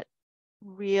what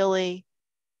really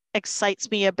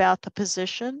excites me about the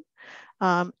position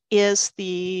is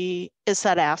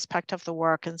that aspect of the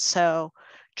work. And so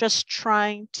just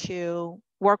trying to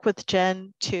work with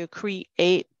Jen to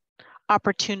create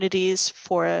opportunities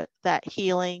for that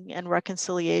healing and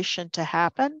reconciliation to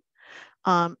happen,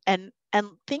 and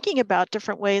thinking about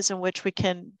different ways in which we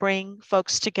can bring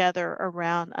folks together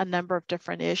around a number of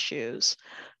different issues.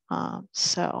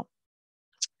 So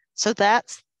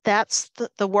that's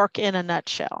the work in a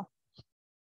nutshell.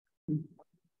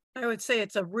 I would say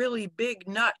it's a really big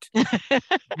nut.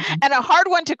 And a hard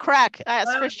one to crack,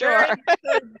 that's for sure.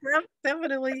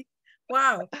 Definitely.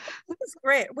 Wow, this is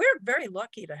great. We're very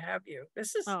lucky to have you.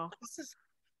 This is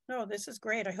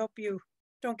great. I hope you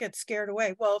don't get scared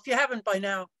away. Well, if you haven't by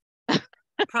now,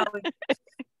 probably.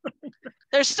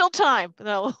 There's still time.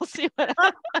 No, we'll see what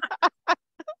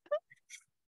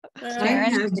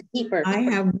I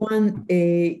have one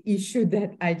issue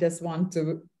that I just want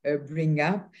to bring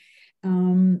up.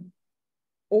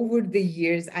 Over the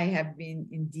years, I have been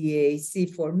in DAC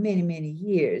for many, many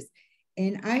years,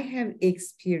 and I have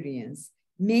experienced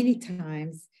many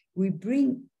times we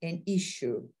bring an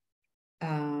issue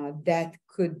that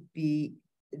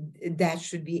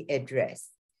should be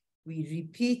addressed. We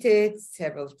repeat it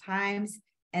several times,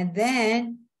 and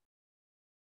then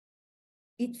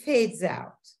it fades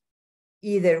out.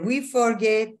 Either we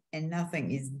forget and nothing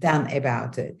is done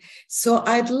about it. So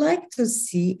I'd like to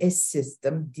see a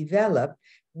system developed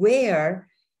where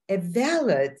a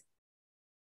valid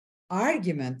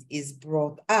argument is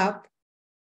brought up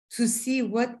to see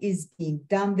what is being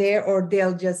done there, or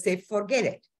they'll just say, forget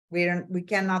it. We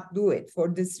cannot do it for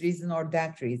this reason or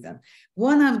that reason.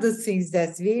 One of the things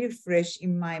that's very fresh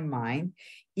in my mind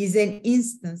is an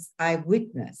instance I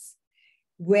witnessed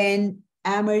when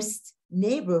Amherst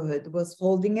neighborhood was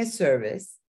holding a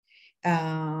service,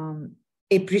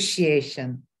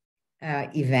 appreciation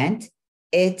event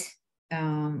at,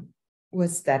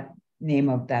 what's that name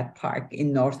of that park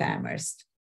in North Amherst?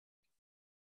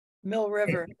 Mill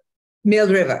River. Mill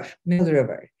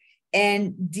River.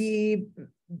 And the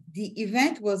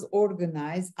event was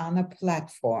organized on a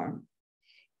platform.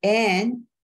 And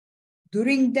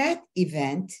during that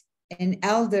event, an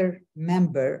elder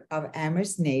member of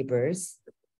Amherst Neighbors,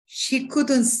 she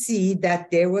couldn't see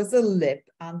that there was a lip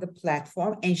on the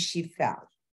platform and she fell.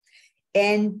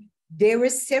 And there were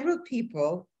several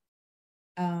people,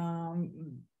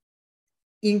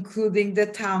 including the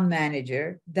town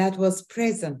manager, that was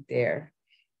present there.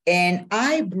 And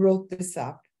I brought this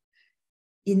up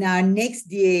in our next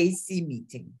DAC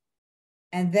meeting.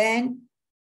 And then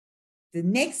the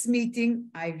next meeting,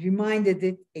 I reminded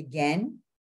it again.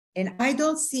 And I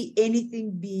don't see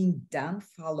anything being done,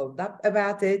 followed up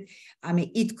about it. I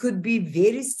mean, it could be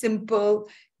very simple,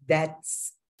 that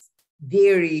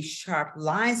very sharp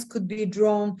lines could be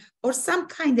drawn, or some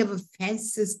kind of a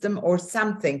fence system or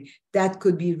something that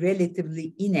could be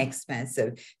relatively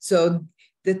inexpensive. So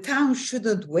the town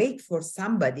shouldn't wait for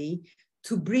somebody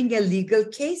to bring a legal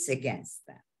case against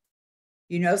them.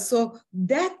 You know, so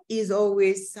that is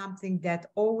always something that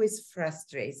always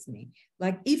frustrates me.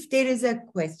 Like if there is a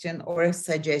question or a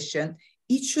suggestion,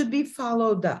 it should be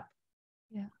followed up.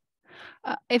 Yeah.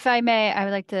 If I may, I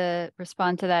would like to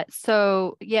respond to that.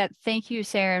 So yeah, thank you,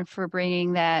 Saren, for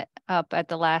bringing that up at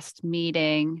the last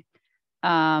meeting.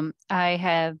 I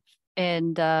have,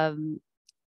 and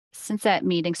since that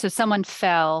meeting, so someone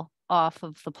fell off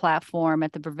of the platform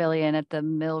at the pavilion at the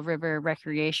Mill River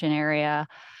Recreation Area.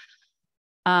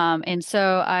 And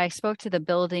so I spoke to the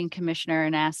building commissioner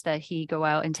and asked that he go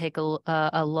out and take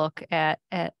a look at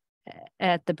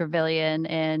the pavilion,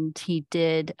 and he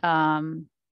did.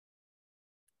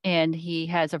 And he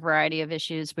has a variety of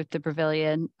issues with the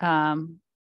pavilion that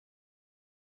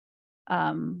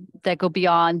go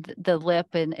beyond the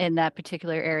lip in that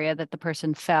particular area that the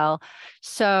person fell.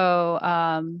 So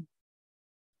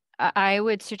I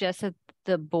would suggest that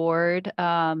the board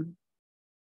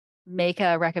make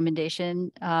a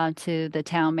recommendation to the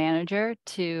town manager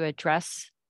to address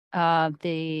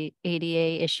the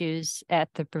ADA issues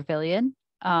at the pavilion,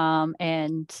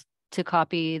 and to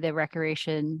copy the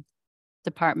recreation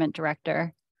department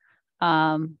director,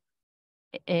 and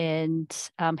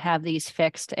have these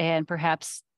fixed, and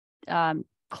perhaps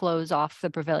close off the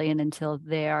pavilion until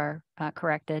they are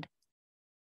corrected.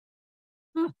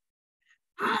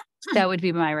 That would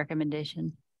be my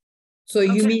recommendation. So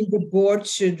you mean the board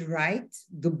should write?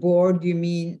 The board, you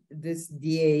mean this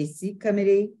DAC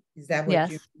committee? Is that what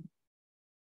you mean?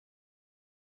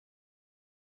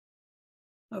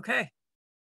 Okay.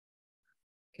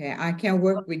 Okay, I can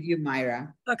work with you,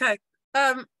 Myra. Okay.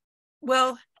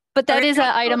 Well, but that is an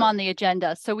item on the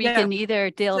agenda, so we can either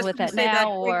deal with that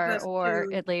now or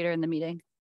later in the meeting.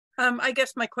 I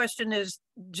guess my question is,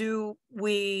 do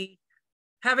we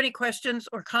have any questions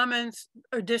or comments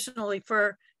additionally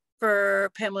for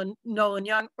Pamela Nolan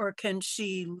Young, or can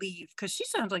she leave? Because she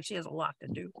sounds like she has a lot to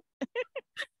do.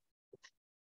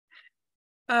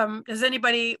 Does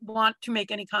anybody want to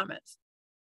make any comments?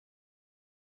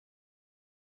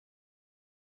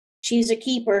 She's a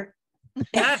keeper.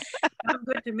 Yes, sounds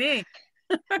good to me.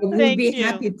 We'll be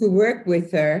happy to work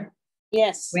with her.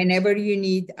 Yes. Whenever you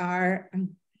need our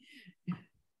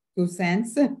 2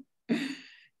 cents. And,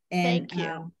 thank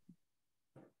you.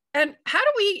 And how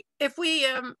do we, if we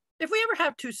ever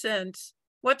have 2 cents,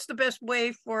 what's the best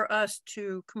way for us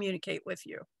to communicate with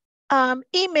you?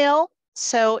 Email.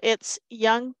 So it's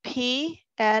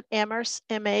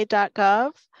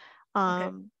youngp@amherstma.gov.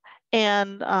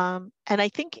 And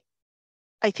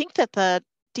I think that the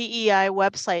DEI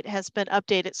website has been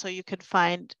updated, so you can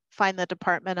find the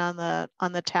department on the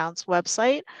town's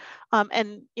website.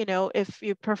 And you know, if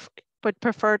you would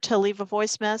prefer to leave a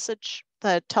voice message,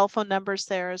 the telephone number's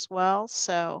there as well.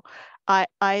 So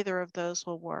either of those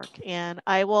will work. And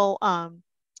I will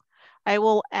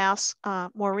ask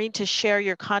Maureen to share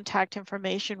your contact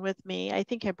information with me. I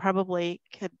think I probably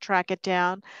could track it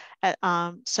down.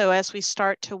 So as we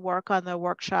start to work on the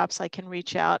workshops, I can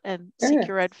reach out and seek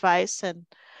your advice and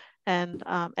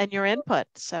your input.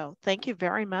 So thank you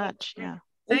very much. Yeah.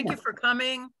 Thank you for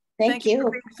coming. Thank you for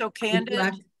being so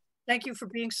candid. Thank you for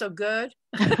being so good.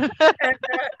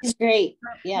 It's great.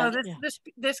 Yeah. No,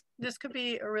 this could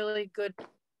be a really good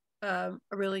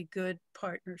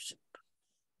partnership.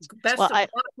 Best of luck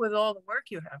with all the work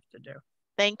you have to do.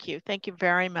 Thank you. Thank you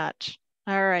very much.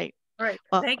 All right. All right.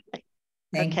 Well, thank you.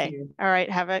 Thank you. All right.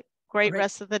 Have a great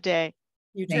rest of the day.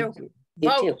 You too.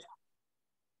 You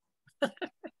too.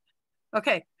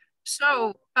 Okay.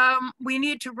 So we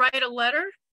need to write a letter.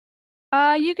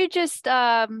 You could just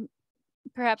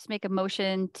perhaps make a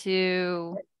motion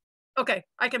to. Okay,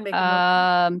 I can make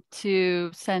a motion.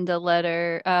 To send a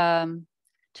letter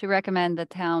to recommend the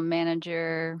town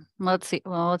manager. Let's think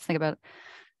about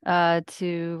it.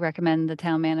 To recommend the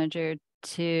town manager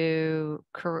to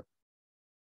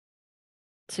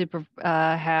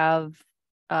have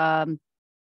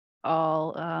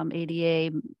all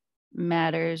ADA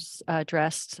matters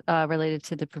addressed related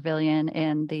to the pavilion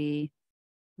and the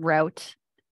route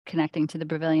connecting to the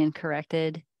pavilion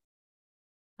corrected.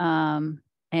 And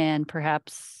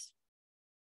perhaps,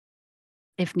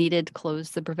 if needed,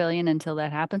 close the pavilion until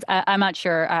that happens. I'm not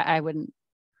sure. I wouldn't.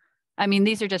 I mean,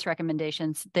 these are just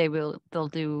recommendations. They'll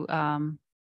do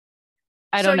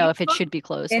I So don't know you if it talk- should be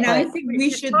closed. And but I think we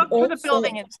You should talked to also. the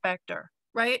building inspector,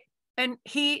 right? And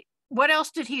what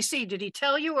else did he see? Did he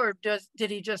tell you, or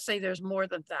did he just say there's more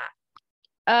than that?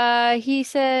 He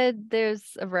said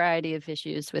there's a variety of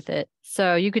issues with it.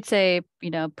 So you could say,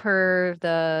 per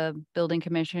the building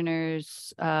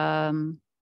commissioner's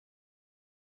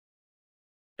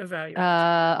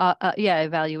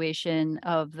evaluation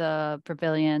of the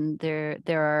pavilion, there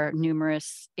are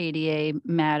numerous ADA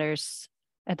matters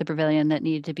at the pavilion that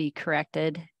need to be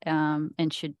corrected, and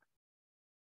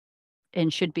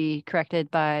should be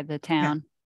corrected by the town.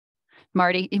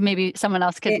 Marty, maybe someone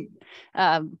else could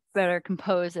better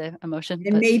compose a motion.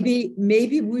 And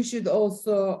maybe we should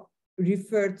also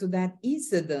refer to that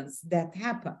incident that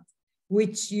happened,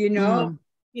 which, You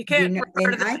can't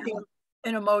refer to and I that think,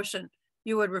 in a motion.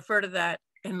 You would refer to that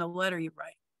in the letter you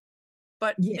write.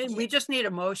 But Yes. we just need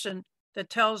a motion that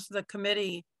tells the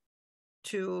committee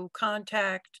to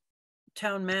contact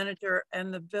town manager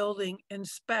and the building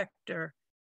inspector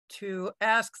to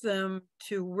ask them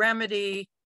to remedy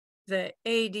the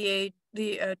ADA,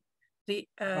 the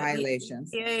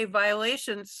violations. ADA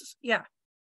violations,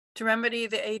 to remedy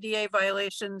the ADA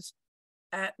violations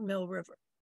at Mill River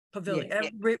Pavilion.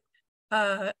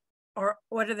 Or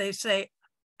what do they say?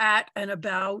 At and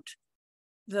about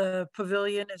the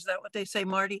pavilion, is that what they say,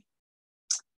 Marty?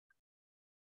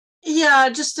 Yeah,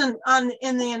 just in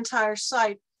the entire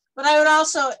site. But I would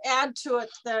also add to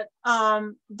it that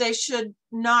they should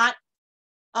not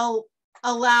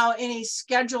allow any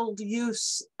scheduled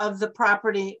use of the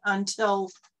property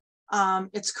until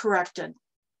it's corrected.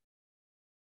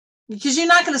 Because you're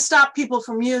not going to stop people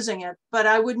from using it, but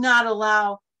I would not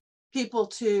allow people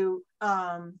to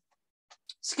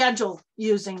schedule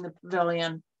using the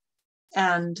pavilion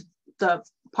and the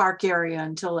park area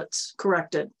until it's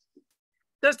corrected.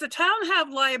 Does the town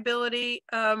have liability?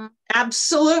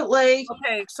 Absolutely.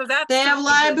 Okay, so that's they have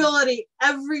liability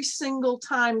every single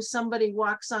time somebody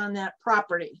walks on that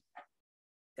property.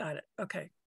 Got it. Okay.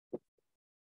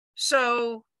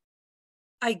 So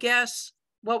I guess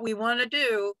what we want to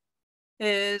do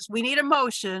is we need a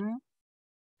motion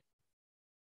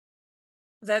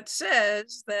that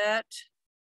says that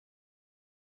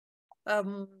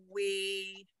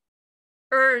we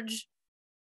urge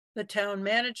the town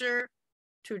manager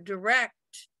to direct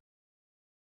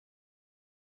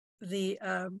the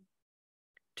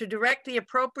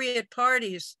appropriate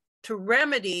parties to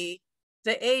remedy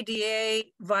the ADA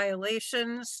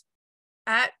violations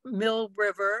at Mill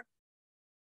River,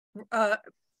 or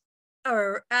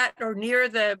near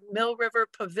the Mill River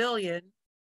Pavilion,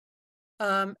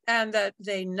 and that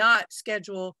they not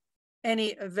schedule any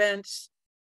events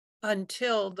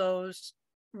until those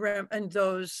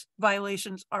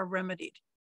violations are remedied.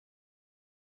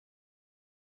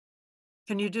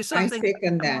 Can you do something? I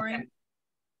second that. Maureen?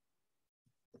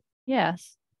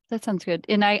 Yes, that sounds good.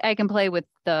 And I can play with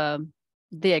the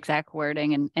exact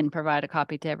wording and provide a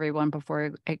copy to everyone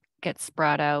before it gets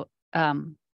brought out.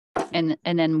 And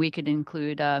then we could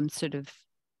include sort of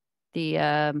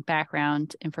the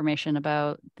background information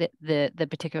about the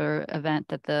particular event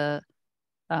that the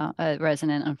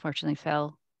resident unfortunately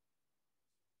fell.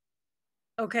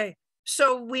 Okay,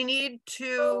 so we need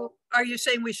to, are you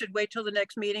saying we should wait till the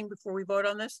next meeting before we vote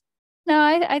on this? No,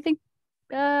 I think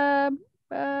up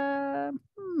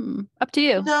to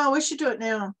you. No, we should do it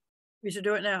now. We should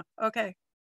do it now. Okay.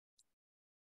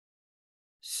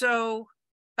 So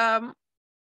I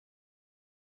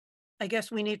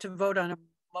guess we need to vote on a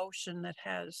motion that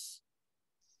has,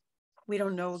 we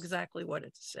don't know exactly what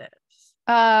it says.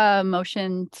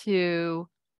 Motion to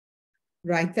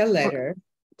Write a letter.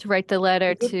 To write the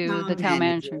letter to the town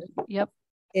manager. Yep.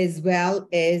 As well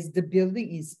as the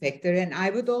building inspector. And I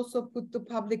would also put the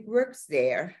public works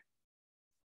there.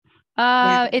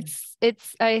 It's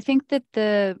I think that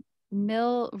the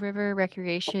Mill River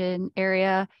Recreation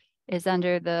Area is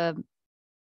under the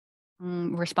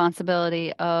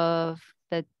responsibility of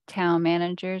the town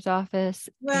manager's office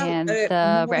and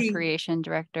the recreation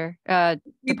director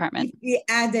department. We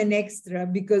add an extra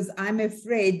because I'm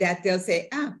afraid that they'll say,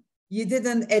 you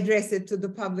didn't address it to the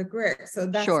public works, so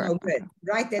that's no good.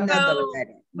 Write another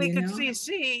letter. We could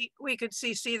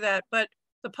CC that, but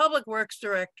the public works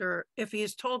director, if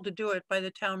he's told to do it by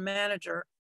the town manager,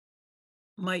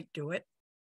 might do it.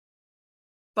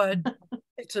 But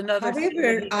it's another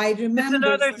However, I remember it's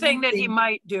another thing that he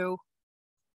might do.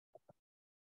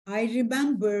 I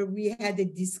remember we had a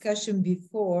discussion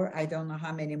before, I don't know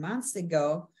how many months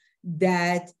ago,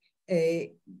 that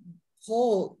the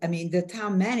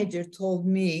town manager told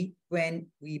me when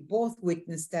we both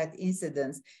witnessed that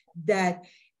incident that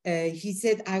he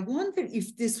said, I wonder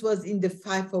if this was in the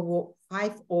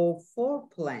 504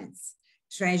 plans,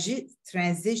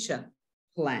 transition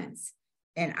plans.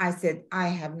 And I said, I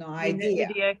have no In the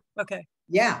idea. ADA? Okay.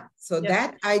 Yeah, so Yeah.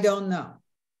 that I don't know.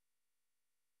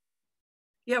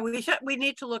 Yeah, we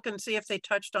need to look and see if they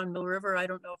touched on Mill River. I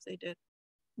don't know if they did.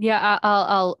 Yeah,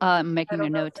 I'll making don't a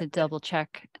know note if they to did. double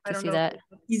check I to don't see know. that.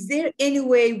 Is there any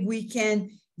way we can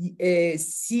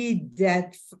see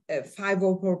that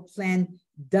 504 plan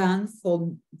done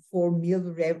for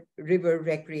Mill River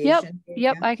Recreation?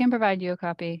 Yep, area? I can provide you a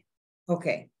copy.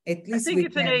 Okay, at least think we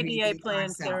it's an can ADA read it plan,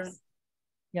 Karen. ourselves.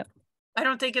 Yep. I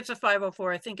don't think it's a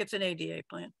 504. I think it's an ADA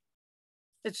plan.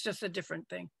 It's just a different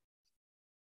thing.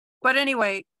 But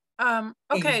anyway,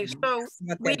 okay, so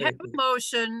we have a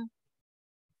motion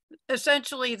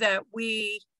essentially that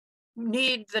we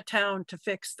need the town to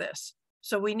fix this.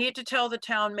 So we need to tell the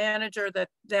town manager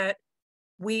that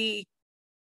we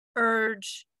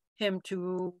urge him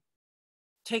to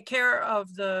take care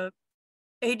of the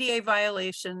ADA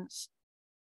violations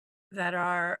that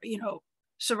are,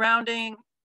 surrounding,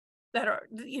 that are,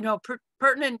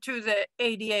 pertinent to the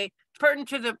ADA, pertinent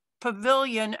to the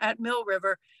pavilion at Mill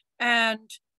River. And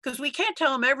because we can't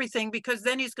tell him everything, because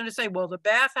then he's going to say, well, the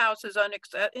bathhouse is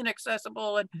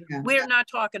inaccessible, and we're not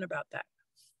talking about that.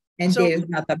 And So- there's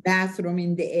not a bathroom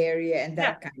in the area and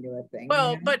that kind of a thing.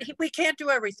 Well, but we can't do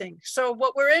everything. So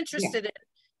what we're interested in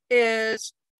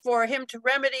is for him to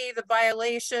remedy the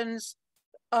violations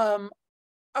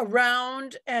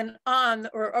around and on,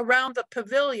 or around the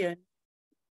pavilion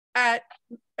at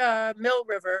Mill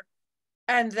River,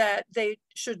 and that they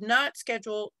should not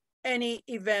schedule any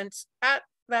events at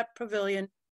that pavilion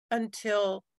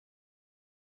until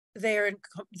they're in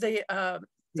the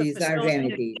These are facility is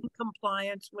remedied. in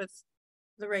compliance with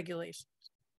the regulations.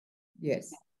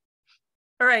 Yes,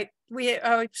 All right, we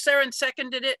Saren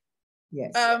seconded it.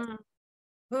 yes.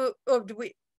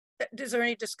 Is there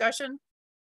any discussion?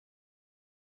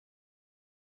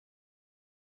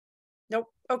 Nope.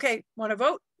 Okay, want to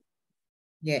vote?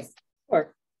 Yes,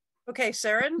 Or, Okay,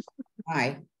 Saren,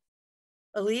 aye.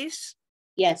 Elise,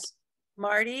 yes.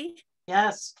 Marty,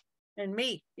 Yes. and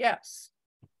me, yes.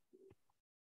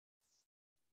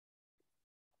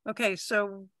 Okay,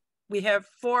 so we have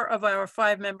 4 of our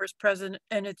 5 members present,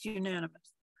 and it's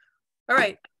unanimous. All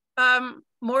right,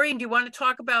 Maureen, do you want to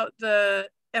talk about the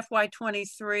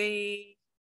FY23?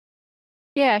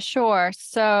 Yeah, sure.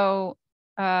 So,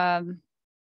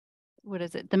 what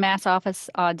is it? The Mass Office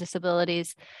on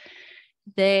Disabilities.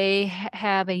 They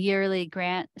have a yearly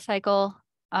grant cycle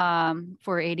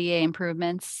for ADA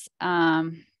improvements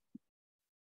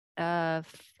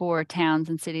for towns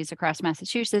and cities across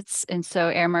Massachusetts. And so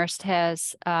Amherst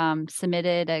has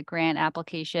submitted a grant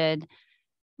application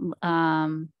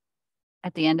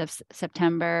at the end of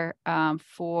September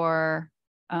for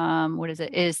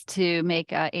is to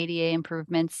make ADA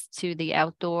improvements to the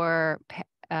outdoor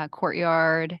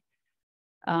courtyard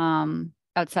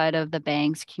outside of the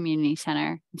Bangs Community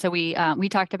Center. So we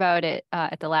talked about it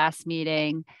at the last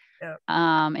meeting. Yep.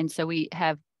 And so we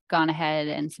have gone ahead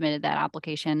and submitted that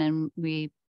application, and we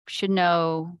should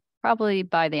know probably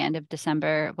by the end of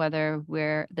December whether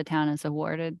the town is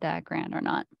awarded that grant or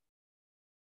not.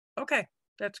 Okay,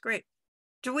 that's great.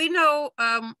 Do we know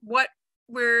what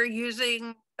we're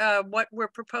using, what we're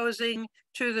proposing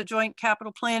to the Joint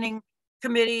Capital Planning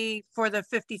Committee for the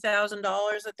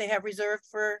 $50,000 that they have reserved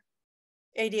for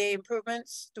ADA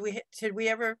improvements? Did we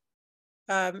ever,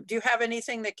 do you have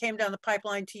anything that came down the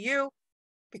pipeline to you?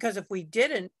 Because if we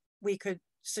didn't, we could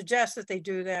suggest that they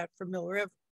do that for Mill River.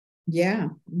 Yeah.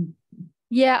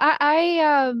 Yeah,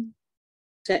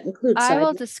 That includes I will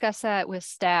sidewalk. discuss that with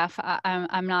staff.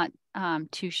 I'm not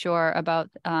too sure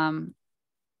about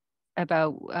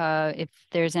if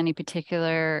there's any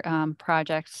particular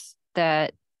projects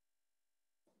that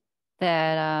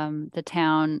the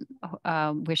town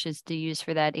wishes to use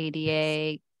for that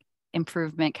ADA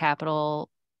improvement capital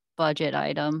budget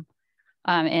item,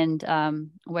 and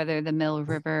whether the Mill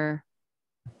River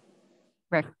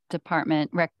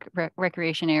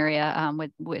recreation area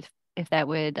if that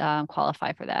would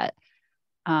qualify for that.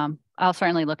 I'll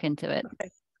certainly look into it. Okay.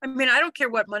 I mean, I don't care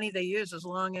what money they use as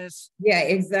long as Yeah,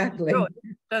 exactly. it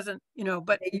doesn't,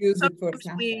 but They use it for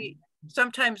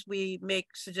sometimes we make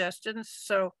suggestions.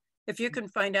 So if you can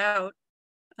find out,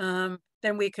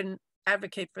 then we can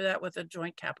advocate for that with a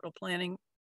joint capital planning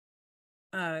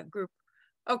group.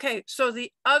 Okay, so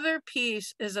the other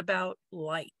piece is about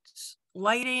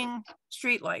lighting,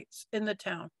 street lights in the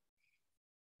town.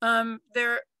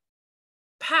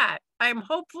 Pat, I'm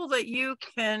hopeful that you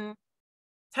can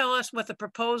tell us what the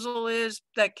proposal is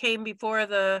that came before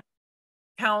the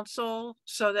council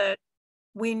so that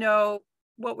we know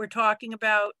what we're talking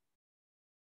about?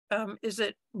 Is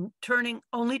it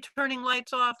only turning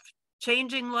lights off,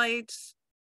 changing lights?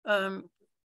 And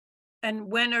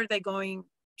when are they going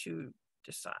to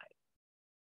decide?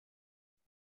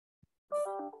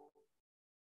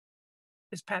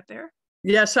 Is Pat there?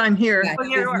 Yes, I'm here. Yeah, Oh,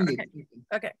 you are. muted.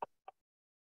 Okay. Okay.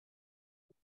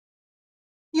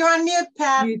 You're on mute,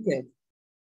 Pat. Muted.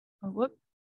 Oh, whoop.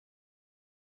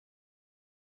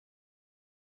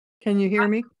 Can you hear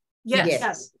me? Yes. Yes.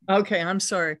 Yes. Okay, I'm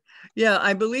sorry. Yeah,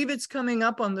 I believe it's coming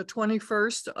up on the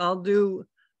 21st. I'll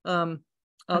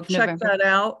Of check November. that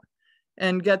out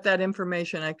and get that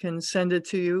information. I can send it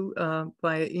to you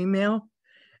via email.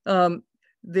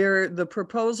 The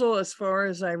proposal, as far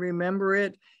as I remember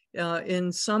it,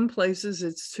 in some places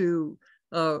it's to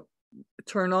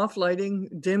turn off lighting,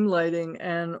 dim lighting,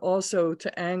 and also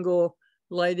to angle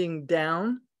lighting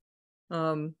down.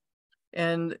 And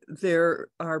there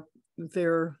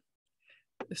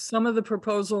some of the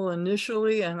proposal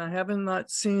initially, and I haven't not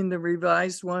seen the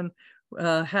revised one,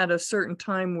 had a certain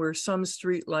time where some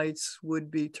street lights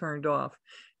would be turned off.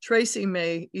 Tracy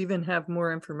may even have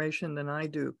more information than I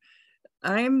do.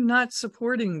 I'm not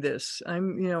supporting this.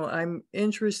 I'm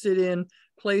interested in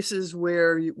places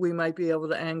where we might be able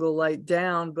to angle light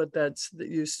down, but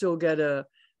you still get a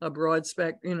broad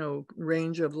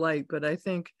range of light. But I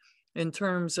think in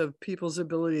terms of people's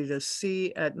ability to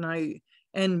see at night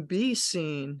and be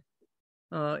seen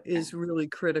is really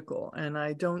critical. And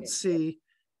I don't see,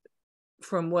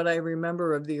 from what I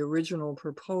remember of the original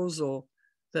proposal,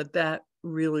 that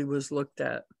really was looked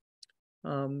at.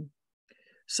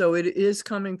 So it is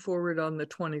coming forward on the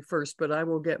 21st, but I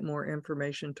will get more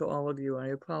information to all of you. I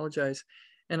apologize.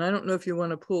 And I don't know if you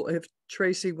want to if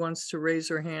Tracy wants to raise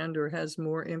her hand or has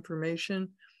more information.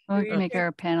 Oh, we can make her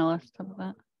a panelist of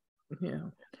that. Yeah,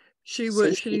 she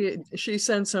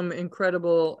sent some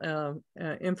incredible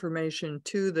information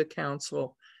to the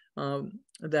council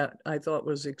that I thought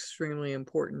was extremely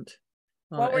important.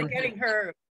 While we're getting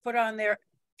her put on there,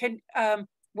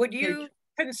 would you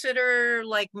consider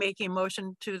like making a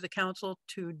motion to the council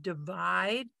to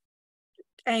divide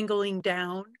angling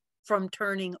down from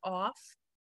turning off?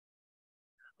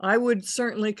 I would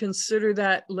certainly consider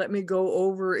that. Let me go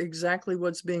over exactly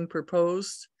what's being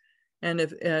proposed, and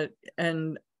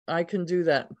and I can do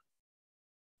that.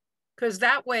 Because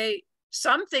that way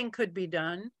something could be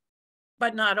done,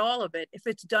 but not all of it. If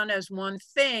it's done as one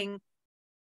thing,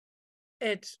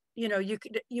 it's,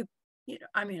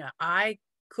 I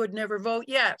could never vote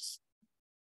yes.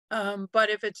 But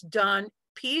if it's done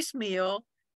piecemeal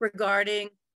regarding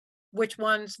which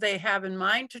ones they have in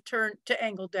mind to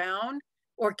angle down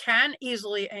or can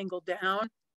easily angle down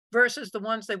versus the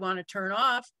ones they want to turn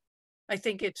off, I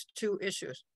think it's two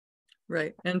issues.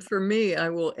 Right. And for me, I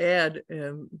will add,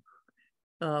 it's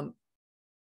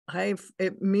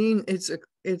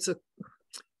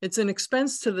an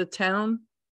expense to the town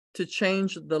to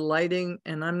change the lighting,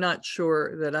 and I'm not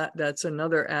sure that that's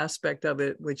another aspect of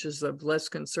it, which is of less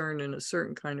concern in a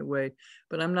certain kind of way,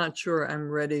 but I'm not sure I'm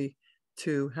ready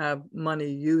to have money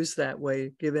used that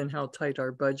way, given how tight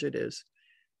our budget is.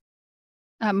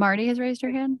 Marty has raised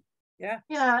her hand. Yeah,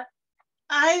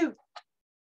 I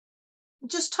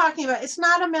just talking about, it's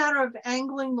not a matter of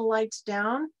angling the lights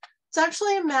down. It's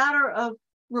actually a matter of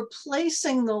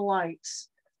replacing the lights.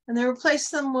 And they replace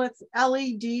them with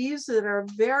LEDs that are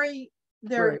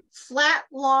they're right. Flat,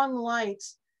 long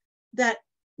lights that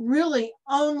really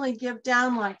only give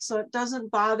downlight, so it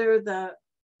doesn't bother the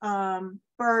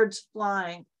birds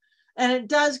flying. And it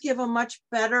does give a much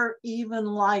better, even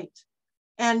light.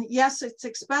 And yes, it's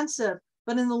expensive,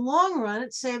 but in the long run,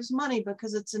 it saves money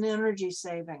because it's an energy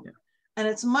saving. Yeah. And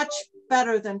it's much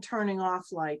better than turning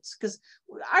off lights, because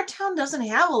our town doesn't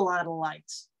have a lot of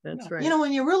lights. That's right.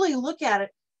 When you really look at it,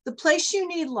 the place you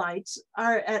need lights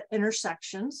are at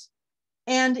intersections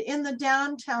and in the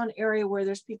downtown area where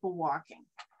there's people walking.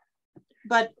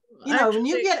 But, actually, when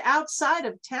you get outside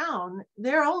of town,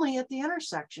 they're only at the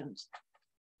intersections.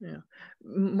 Yeah.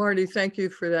 Marty, thank you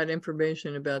for that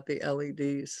information about the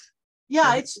LEDs.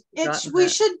 Yeah, we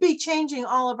should be changing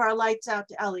all of our lights out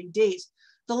to LEDs.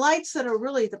 The lights that are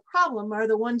really the problem are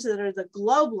the ones that are the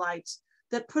globe lights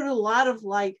that put a lot of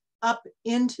light up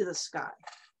into the sky.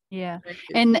 Yeah.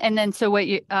 And then so what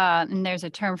and there's a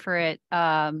term for it,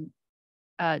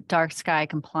 dark sky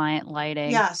compliant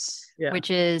lighting. Yes. Yeah.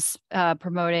 Which is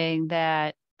promoting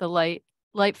that the light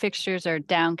fixtures are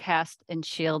downcast and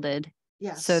shielded.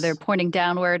 Yes. So they're pointing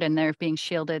downward and they're being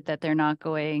shielded, that they're not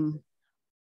going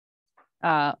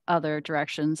other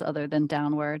directions other than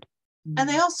downward. And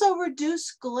they also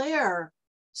reduce glare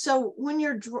So when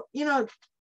you're,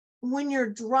 when you're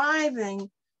driving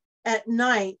at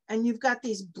night and you've got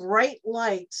these bright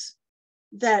lights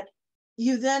that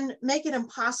you then make it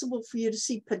impossible for you to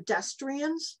see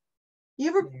pedestrians.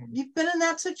 You've been in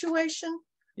that situation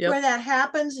where that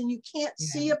happens and you can't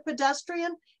see a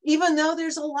pedestrian, even though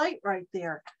there's a light right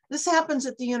there. This happens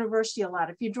at the university a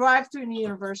lot. If you drive through the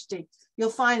university,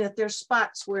 you'll find that there's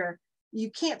spots where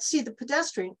you can't see the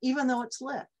pedestrian, even though it's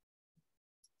lit.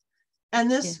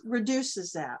 And this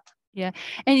reduces that. Yeah.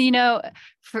 And, you know,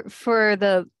 for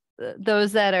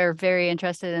those that are very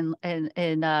interested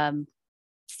in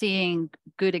seeing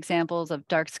good examples of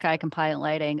dark sky compliant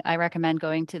lighting, I recommend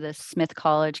going to the Smith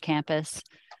College campus,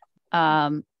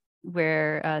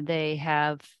 where they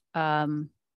have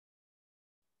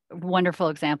wonderful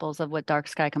examples of what dark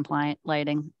sky compliant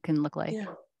lighting can look like. Yeah.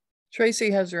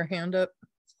 Tracy has her hand up.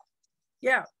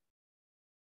 Yeah.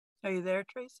 Are you there,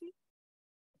 Tracy?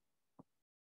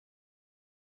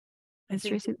 Is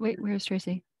Tracy? Wait, where's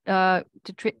Tracy?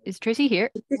 Is Tracy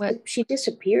here? What? She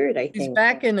disappeared, I think. She's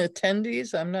back in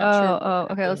attendees. I'm not sure. Oh,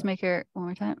 okay. Let's make her one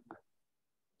more time.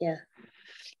 Yeah.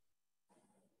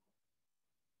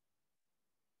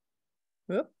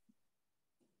 Whoop.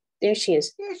 There she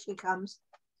is. Here she comes.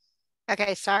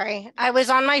 Okay, sorry. I was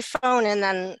on my phone and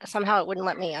then somehow it wouldn't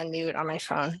let me unmute on my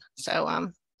phone.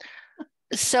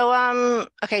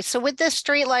 Okay, so with the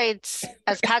streetlights,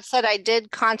 as Pat said, I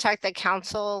did contact the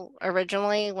council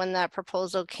originally when that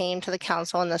proposal came to the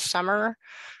council in the summer.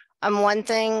 One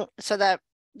thing, so that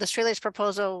the streetlights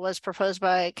proposal was proposed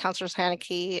by Councilors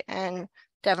Haneke and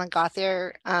Devin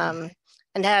Gauthier, and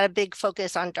had a big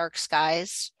focus on dark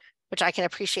skies, which I can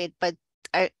appreciate, but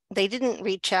they didn't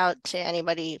reach out to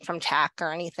anybody from TAC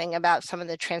or anything about some of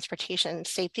the transportation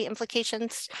safety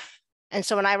implications. And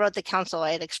so when I wrote the council,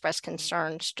 I had expressed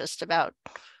concerns just about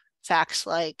facts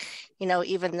like, you know,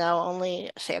 even though only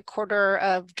say a quarter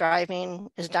of driving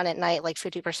is done at night, like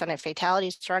 50% of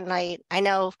fatalities are at night. I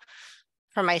know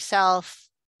for myself,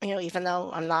 you know, even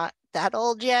though I'm not that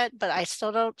old yet, but I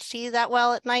still don't see that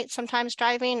well at night sometimes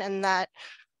driving. And that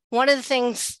one of the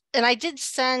things, and I did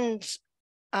send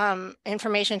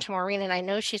information to Maureen, and I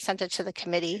know she sent it to the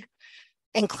committee,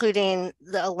 including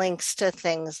the links to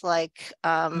things like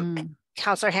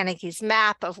Councilor Haneke's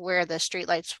map of where the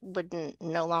streetlights wouldn't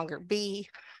no longer be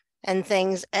and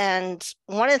things. And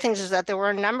one of the things is that there were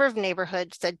a number of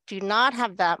neighborhoods that do not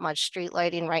have that much street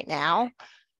lighting right now,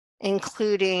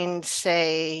 including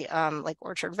say like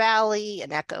Orchard Valley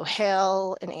and Echo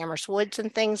Hill and Amherst Woods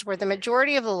and things, where the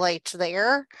majority of the lights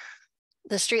there,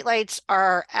 the streetlights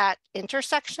are at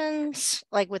intersections,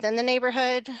 like within the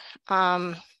neighborhood.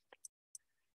 And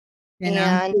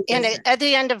at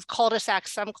the end of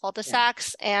cul-de-sacs, some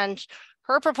cul-de-sacs, and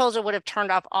her proposal would have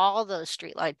turned off all those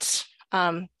streetlights.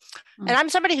 And I'm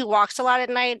somebody who walks a lot at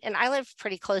night, and I live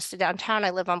pretty close to downtown. I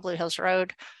live on Blue Hills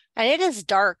Road, and it is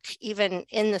dark even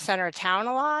in the center of town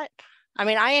a lot. I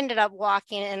mean, I ended up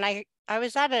walking, and I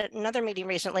was at another meeting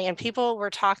recently, and people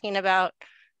were talking about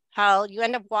how you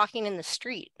end up walking in the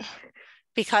street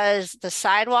because the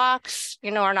sidewalks, you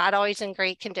know, are not always in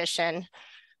great condition.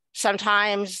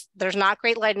 Sometimes there's not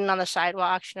great lighting on the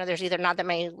sidewalks. You know, there's either not that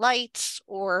many lights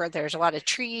or there's a lot of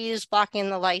trees blocking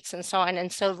the lights and so on. And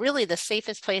so really the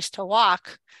safest place to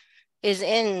walk is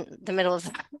in the middle of,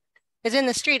 is in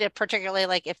the street, particularly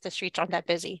like if the streets aren't that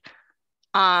busy.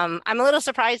 I'm a little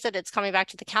surprised that it's coming back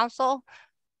to the council.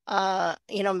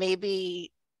 You know,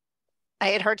 maybe I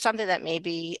had heard something that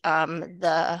maybe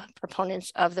the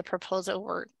proponents of the proposal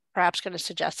were perhaps going to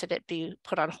suggest that it be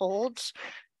put on hold.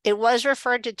 It was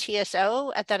referred to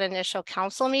TSO at that initial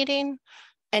council meeting,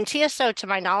 and TSO, to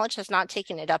my knowledge, has not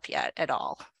taken it up yet at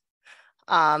all.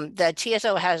 The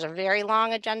TSO has a very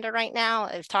long agenda right now.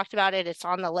 I've talked about it, it's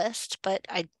on the list, but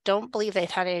I don't believe they've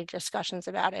had any discussions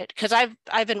about it because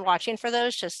I've been watching for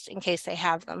those just in case they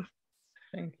have them.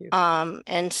 Thank you.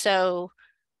 And so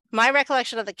my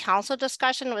recollection of the council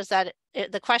discussion was that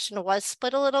the question was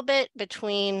split a little bit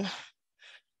between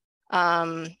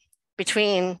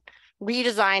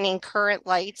redesigning current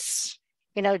lights,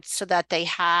 you know, so that they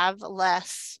have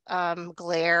less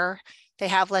glare, they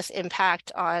have less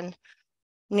impact on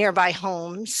nearby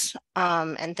homes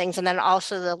and things. And then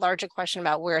also the larger question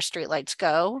about where streetlights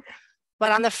go.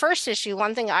 But on the first issue,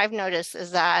 one thing I've noticed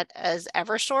is that as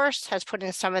Eversource has put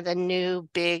in some of the new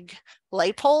big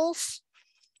light poles,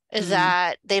 is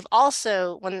that they've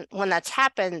also, when that's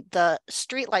happened, the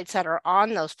streetlights that are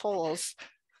on those poles,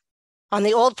 on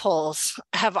the old poles,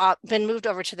 have been moved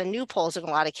over to the new poles in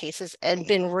a lot of cases and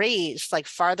been raised like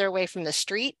farther away from the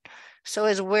street.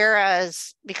 So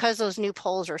whereas because those new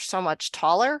poles are so much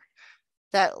taller,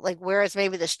 that like whereas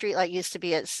maybe the street light used to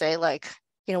be at say like,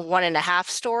 you know, 1.5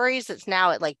 stories. It's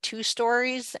now at like 2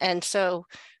 stories. And so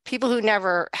people who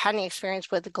never had any experience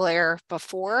with glare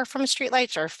before from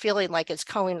streetlights are feeling like it's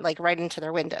going like right into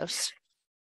their windows.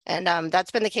 And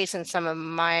that's been the case in some of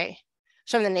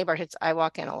the neighborhoods I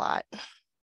walk in a lot.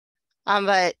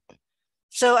 But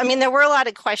so, I mean, there were a lot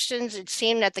of questions. It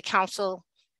seemed that the council,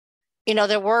 you know,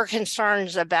 there were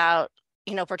concerns about,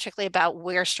 you know, particularly about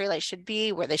where streetlights should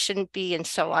be, where they shouldn't be, and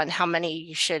so on, how many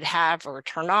you should have or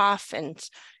turn off, and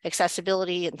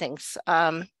accessibility and things.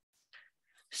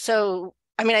 So,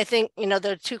 I mean, I think, you know,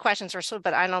 the 2 questions are so,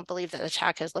 but I don't believe that the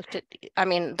TAC has looked at, I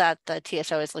mean, that the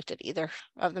TSO has looked at either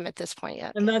of them at this point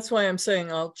yet. And that's why I'm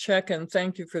saying I'll check, and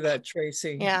thank you for that,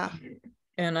 Tracy. Yeah.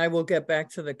 And I will get back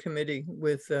to the committee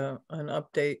with an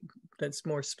update that's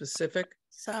more specific.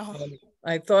 So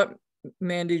I thought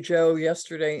Mandy Jo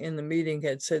yesterday in the meeting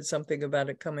had said something about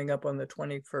it coming up on the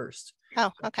 21st.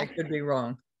 Oh, okay. I could be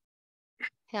wrong.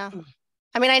 Yeah.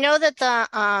 I mean, I know that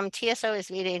the TSO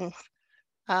is meeting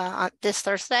on this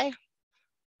Thursday.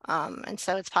 And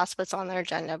so it's possible it's on their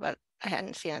agenda, but I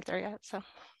hadn't seen it there yet. So,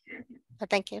 but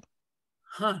thank you.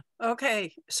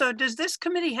 Okay. So does this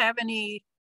committee have any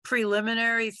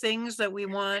preliminary things that we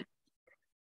want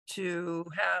to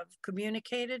have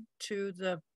communicated to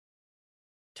the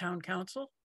town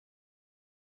council?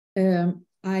 I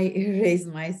raised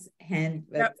my hand,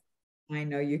 but yep. I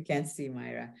know you can't see,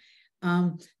 Myra.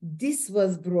 This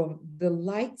was the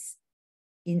lights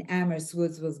in Amherst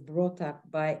Woods was brought up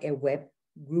by a web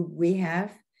group we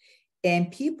have,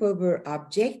 and people were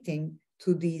objecting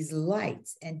to these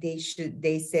lights, and they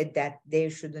said that they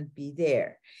shouldn't be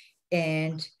there.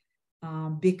 And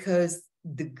because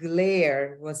the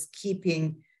glare was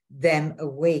keeping them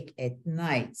awake at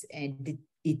night, and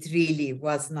it really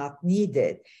was not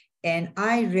needed. And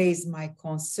I raised my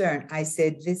concern. I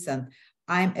said, listen,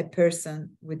 I'm a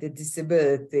person with a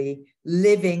disability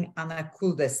living on a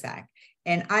cul-de-sac,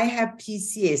 and I have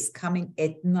PCS coming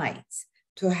at night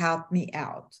to help me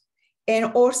out.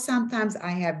 And or sometimes I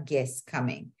have guests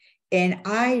coming, and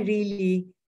I really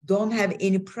don't have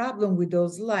any problem with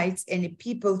those lights, and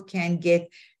people can get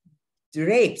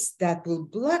drapes that will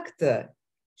block the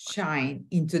shine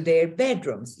into their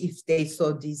bedrooms if they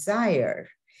so desire.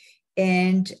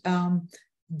 And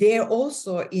there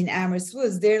also in Amherst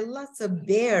Woods, there are lots of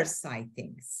bear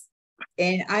sightings.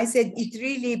 And I said, it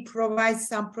really provides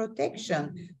some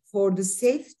protection for the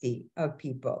safety of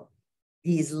people,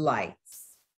 these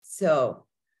lights. So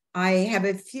I have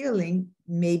a feeling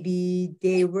maybe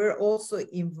they were also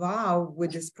involved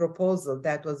with this proposal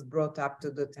that was brought up to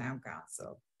the town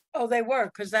council. Oh, they were,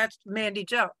 because that's Mandy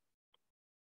Jo.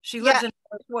 She lives in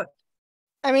Northwood.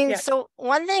 I mean, so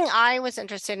one thing I was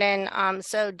interested in,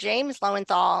 so James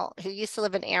Lowenthal, who used to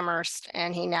live in Amherst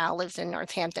and he now lives in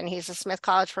Northampton, he's a Smith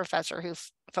College professor who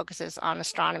focuses on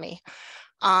astronomy.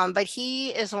 But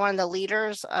he is one of the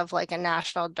leaders of like a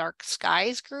national dark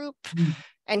skies group.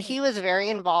 And he was very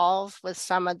involved with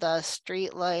some of the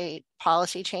streetlight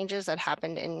policy changes that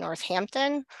happened in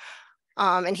Northampton.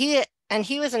 And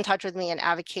he was in touch with me and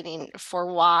advocating for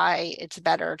why it's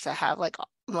better to have like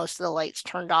most of the lights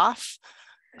turned off.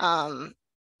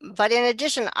 But in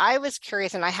addition, I was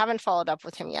curious, and I haven't followed up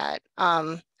with him yet,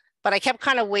 but I kept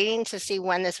kind of waiting to see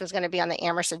when this was going to be on the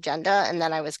Amherst agenda, and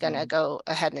then I was going to go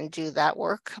ahead and do that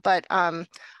work. But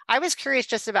I was curious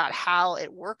just about how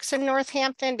it works in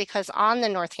Northampton, because on the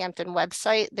Northampton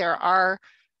website, there are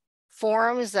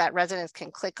forums that residents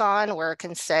can click on where it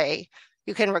can say,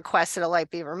 you can request that a light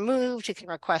be removed, you can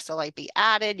request a light be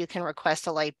added, you can request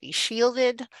a light be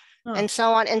shielded, and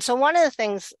so on. And so one of the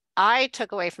things I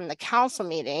took away from the council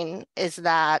meeting is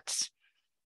that,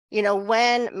 you know,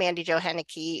 when Mandy Jo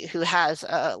Henneke, who has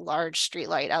a large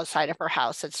streetlight outside of her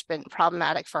house, it's been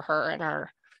problematic for her and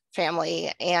her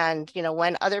family. And, you know,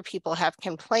 when other people have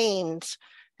complained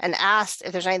and asked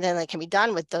if there's anything that can be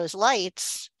done with those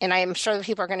lights, and I am sure that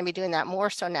people are going to be doing that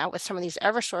more so now with some of these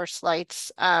Eversource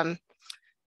lights,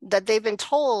 that they've been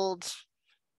told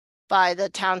by the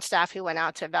town staff who went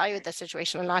out to evaluate the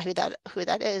situation, and not who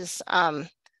that is,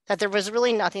 that there was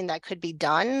really nothing that could be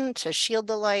done to shield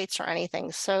the lights or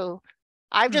anything. So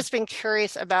I've just been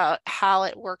curious about how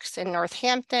it works in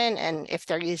Northampton and if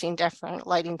they're using different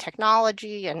lighting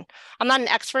technology. And I'm not an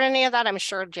expert in any of that. I'm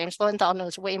sure James Lowenthal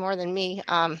knows way more than me.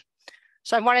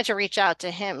 So I wanted to reach out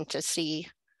to him to see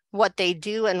what they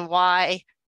do and why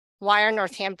are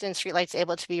Northampton streetlights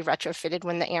able to be retrofitted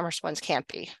when the Amherst ones can't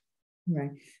be?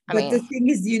 Right. But the thing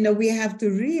is, you know, we have to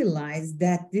realize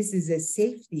that this is a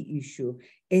safety issue,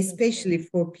 especially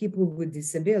for people with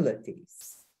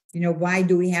disabilities. You know, why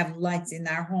do we have lights in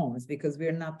our homes? Because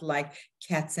we're not like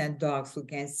cats and dogs who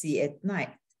can see at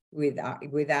night.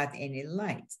 without any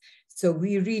lights. So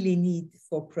we really need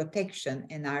for protection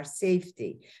and our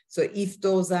safety. So if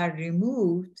those are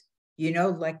removed, you know,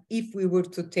 like if we were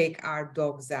to take our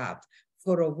dogs out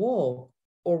for a walk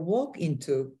or walk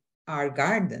into our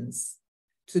gardens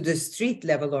to the street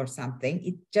level or something,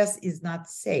 it just is not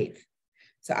safe.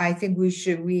 So I think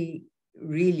we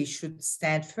really should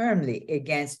stand firmly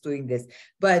against doing this.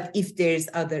 But if there's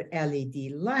other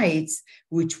LED lights,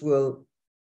 which will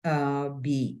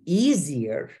be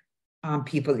easier on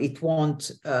people, it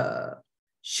won't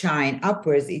shine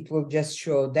upwards, it will just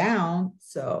show down.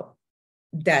 So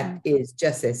that is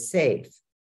just as safe.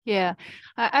 Yeah,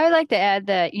 I would like to add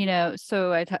that, you know,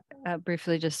 so I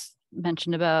briefly just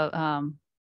mentioned about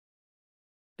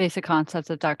basic concepts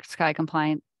of dark sky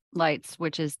compliant lights,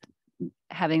 which is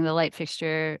having the light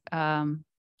fixture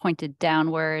pointed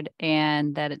downward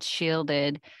and that it's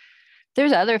shielded.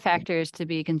 There's other factors to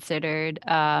be considered,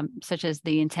 such as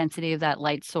the intensity of that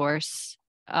light source,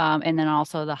 and then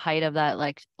also the height of that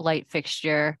light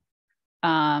fixture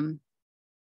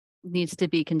needs to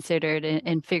be considered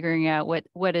in figuring out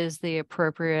what is the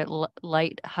appropriate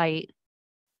light height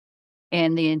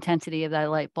and the intensity of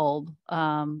that light bulb,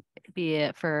 be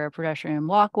it for a pedestrian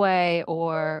walkway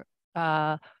or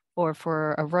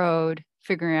for a road,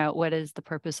 figuring out what is the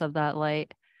purpose of that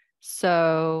light.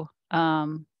 So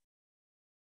I'm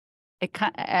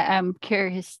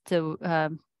curious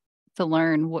to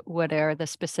learn what are the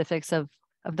specifics of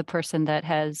the person that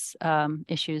has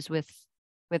issues with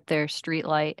their street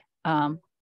light, and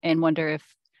wonder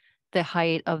if the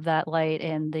height of that light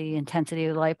and the intensity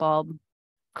of the light bulb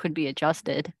could be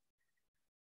adjusted.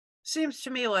 Seems to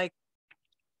me like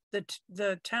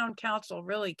the town council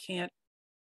really can't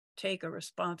take a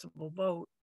responsible vote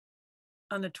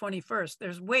on the 21st.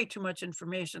 There's way too much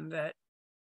information that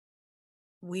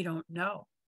we don't know.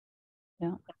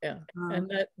 Yeah. And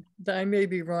that I may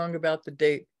be wrong about the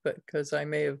date, but because I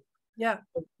may have,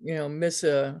 you know, miss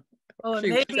a,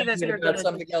 maybe that's about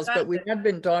something else, but we have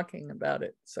been talking about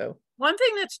it. So one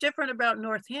thing that's different about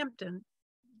Northampton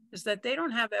is that they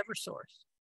don't have Eversource.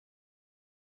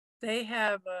 They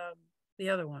have the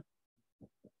other one,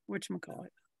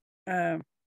 whatchamacallit?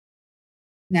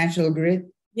 National Grid.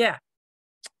 Yeah.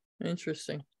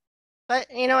 Interesting. But,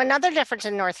 you know, another difference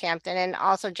in Northampton, and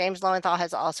also James Lowenthal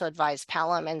has also advised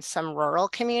Pelham in some rural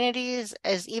communities,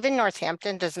 is even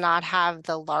Northampton does not have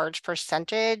the large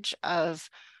percentage of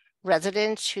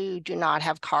residents who do not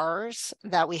have cars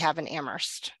that we have in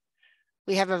Amherst.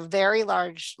 We have a very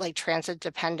large, like, transit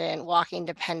dependent, walking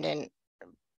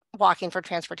for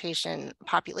transportation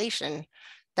population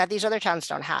that these other towns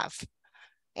don't have.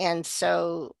 And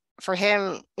so for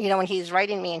him, you know, when he's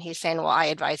writing me and he's saying, well, I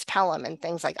advise Pelham and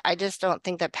things like, I just don't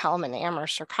think that Pelham and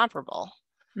Amherst are comparable.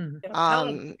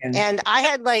 Mm-hmm. And I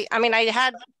had I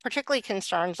had particularly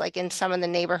concerns like in some of the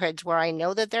neighborhoods where I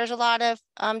know that there's a lot of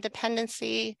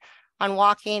dependency on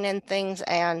walking and things.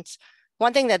 And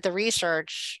one thing that the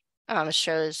research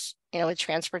shows, you know, with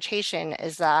transportation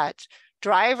is that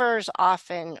drivers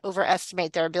often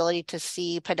overestimate their ability to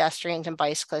see pedestrians and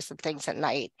bicyclists and things at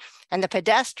night. And the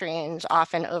pedestrians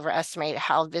often overestimate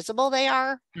how visible they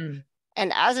are. Mm.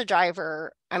 And as a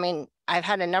driver, I mean, I've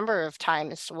had a number of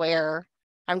times where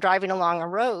I'm driving along a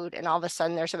road and all of a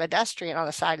sudden there's a pedestrian on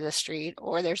the side of the street,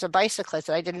 or there's a bicyclist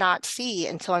that I did not see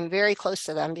until I'm very close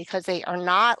to them because they are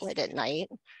not lit at night.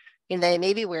 You know, they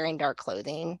may be wearing dark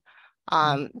clothing.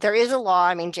 There is a law.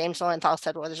 I mean, James Lowenthal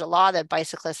said, well, there's a law that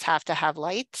bicyclists have to have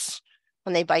lights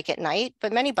when they bike at night,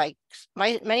 but many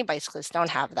bicyclists don't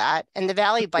have that. And the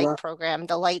Valley Bike program,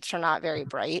 the lights are not very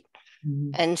bright.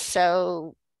 And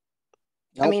so,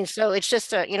 I mean, so it's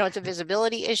just a, you know, it's a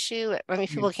visibility issue. I mean,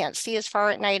 people can't see as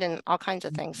far at night and all kinds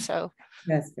of things. So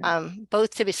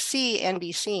both to see and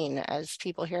be seen, as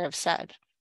people here have said,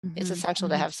 it's essential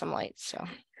to have some lights.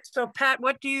 So Pat,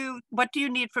 what do you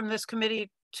need from this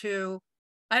committee to,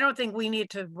 I don't think we need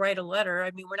to write a letter.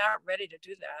 I mean, we're not ready to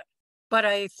do that. But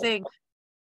I think,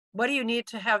 what do you need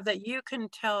to have that you can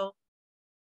tell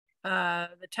the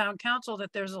town council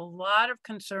that there's a lot of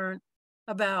concern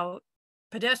about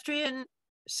pedestrian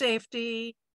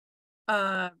safety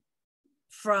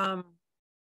from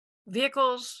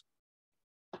vehicles,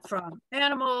 from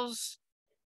animals,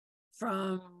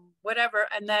 from whatever,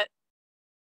 and that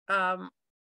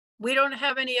we don't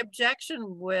have any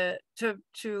objection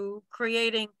to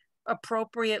creating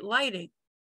appropriate lighting,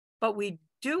 but we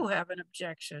do have an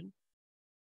objection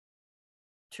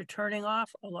to turning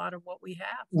off a lot of what we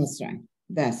have. That's right.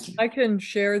 That's right. I can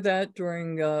share that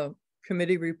during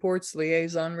committee reports,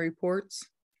 liaison reports.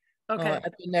 Okay.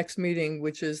 At the next meeting,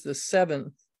 which is the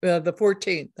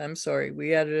 14th. I'm sorry,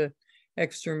 we added an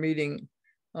extra meeting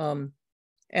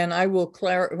And I will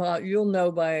clarify, well, you'll know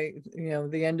by,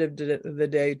 the end of the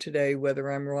day today,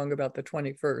 whether I'm wrong about the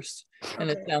 21st. And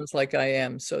it sounds like I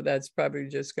am. So that's probably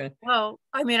just going to. Well,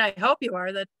 I mean, I hope you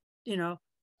are that,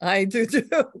 I do too.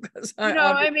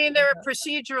 I mean, there are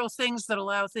procedural things that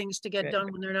allow things to get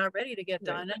done when they're not ready to get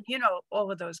done. And,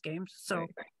 all of those games. So,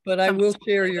 but I will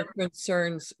share your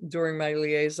concerns during my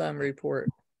liaison report.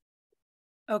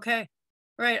 Okay.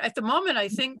 Right. At the moment, I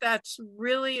think that's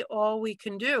really all we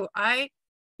can do. I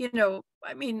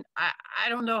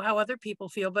don't know how other people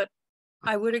feel, but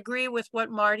I would agree with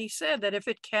what Marty said, that if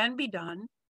it can be done,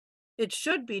 it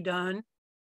should be done,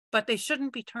 but they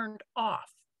shouldn't be turned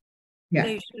off. Yeah.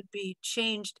 They should be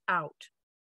changed out.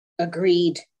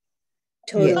 Agreed.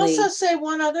 Totally. I'll also say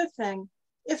one other thing.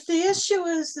 If the issue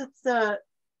is that the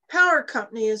power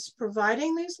company is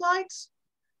providing these lights,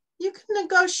 you can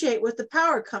negotiate with the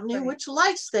power company which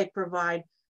lights they provide,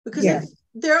 because if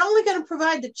they're only going to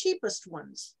provide the cheapest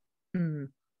ones. Mm.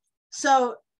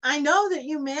 So I know that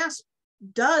UMass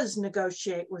does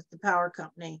negotiate with the power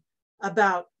company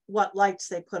about what lights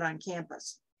they put on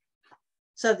campus.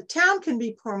 So the town can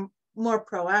be more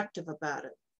proactive about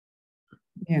it.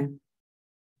 Yeah.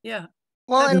 Yeah.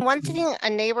 Well, and one thing a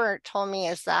neighbor told me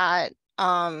is that,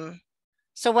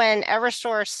 so when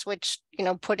Eversource switched,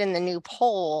 put in the new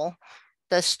pole,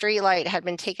 the street light had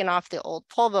been taken off the old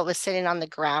pole, but was sitting on the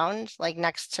ground, like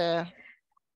next to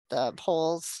the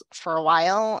poles for a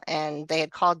while. And they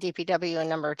had called DPW a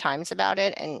number of times about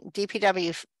it. And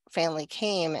DPW family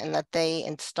came and that they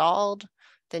installed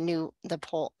the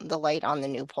light on the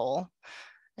new pole.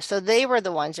 So they were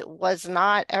the ones, it was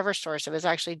not Eversource, it was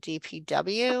actually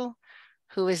DPW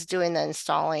who was doing the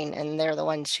installing, and they're the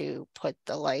ones who put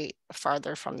the light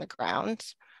farther from the ground.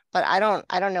 But I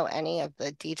don't know any of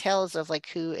the details of like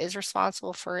who is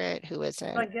responsible for it, who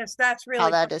isn't. I guess that's really how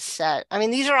that is set. I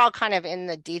mean, these are all kind of in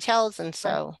the details, and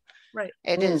so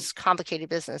it is complicated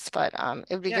business, but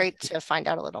it would be great to find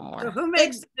out a little more. So who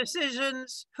makes the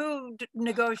decisions? Who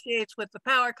negotiates with the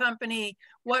power company?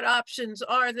 What options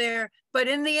are there? But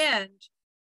in the end,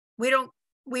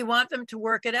 we want them to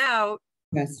work it out.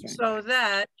 That's right. So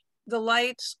that the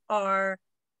lights are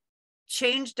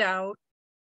changed out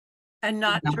and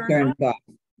not turned off.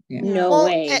 Yeah. No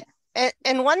way.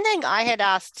 And one thing I had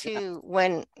asked too,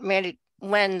 when the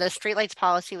streetlights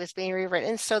policy was being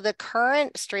rewritten, so the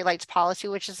current streetlights policy,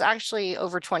 which is actually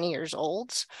over 20 years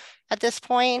old at this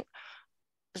point.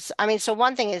 I mean, so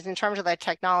one thing is in terms of that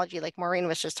technology, like Maureen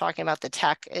was just talking about the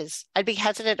tech, is I'd be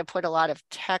hesitant to put a lot of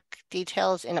tech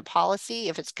details in a policy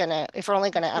if we're only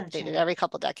gonna update it every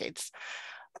couple of decades.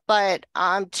 But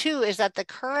two is that the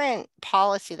current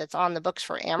policy that's on the books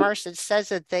for Amherst, it says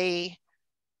that I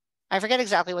forget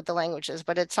exactly what the language is,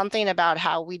 but it's something about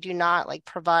how we do not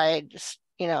provide,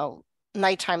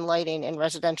 nighttime lighting in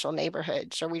residential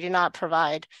neighborhoods, or we do not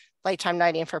provide nighttime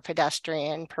lighting for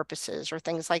pedestrian purposes or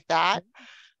things like that.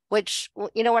 Which,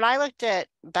 when I looked at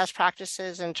best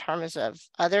practices in terms of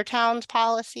other towns'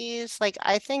 policies,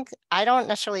 I don't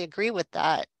necessarily agree with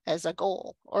that as a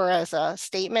goal or as a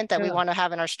statement that we want to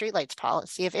have in our streetlights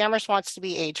policy. If Amherst wants to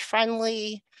be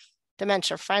age-friendly,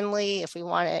 dementia-friendly, if we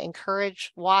want to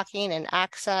encourage walking and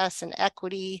access and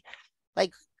equity,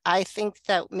 I think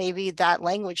that maybe that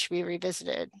language should be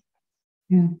revisited.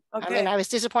 Yeah. Okay. I mean, I was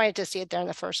disappointed to see it there in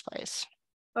the first place.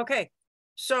 Okay.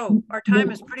 So our time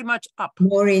is pretty much up.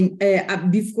 Maureen,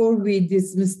 before we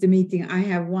dismiss the meeting, I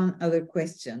have one other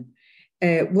question.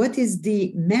 What is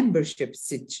the membership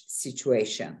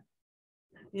situation?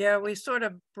 Yeah, we sort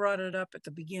of brought it up at the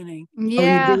beginning.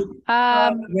 Yeah.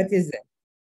 What is it?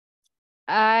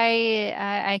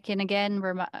 I can again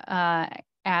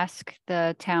ask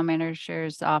the town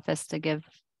manager's office to give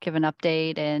an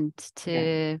update and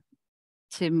to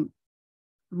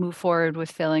move forward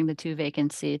with filling the 2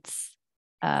 vacant seats.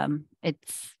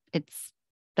 That's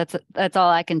all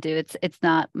I can do. It's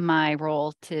not my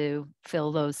role to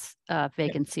fill those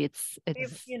vacant seats.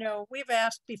 We've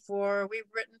asked before, we've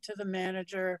written to the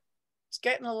manager. It's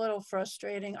getting a little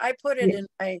frustrating. I put it in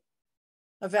my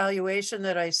evaluation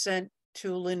that I sent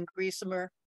to Lynn Griesemer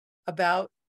about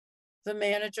the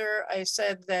manager. I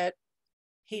said that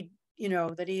he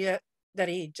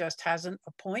just hasn't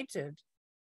appointed.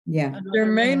 Yeah, there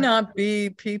may not be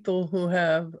people who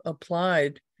have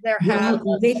applied. Let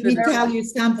me tell you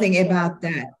something about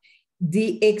that.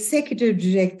 The executive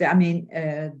director,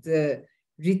 the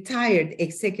retired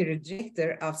executive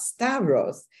director of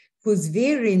Stavros, who's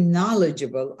very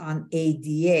knowledgeable on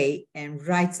ADA and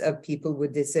rights of people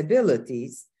with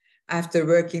disabilities, after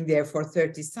working there for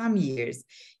 30-some years,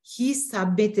 he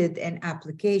submitted an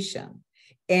application,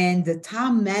 and the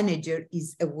town manager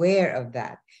is aware of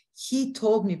that. he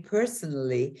told me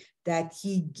personally that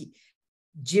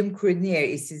Jim Crunier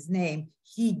is his name,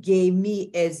 he gave me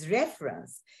as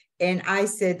reference. And I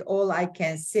said, all I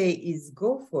can say is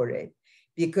go for it.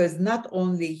 Because not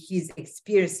only his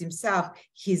experience himself,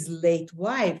 his late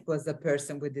wife was a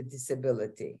person with a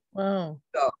disability. Wow.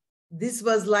 So this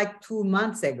was like 2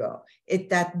 months ago at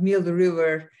that Mill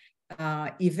River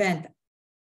event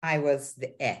I was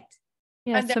at.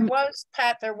 Yeah, And there was,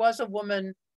 Pat, there was a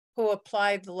woman who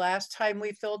applied the last time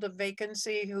we filled a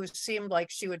vacancy who seemed like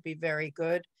she would be very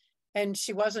good, and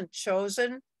she wasn't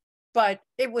chosen, but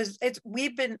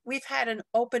we've had an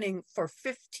opening for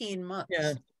 15 months.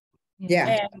 Yeah.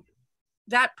 Yeah. And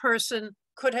that person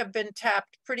could have been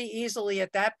tapped pretty easily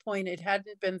at that point. It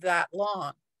hadn't been that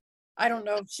long. I don't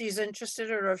know if she's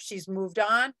interested or if she's moved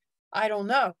on. I don't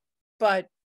know. But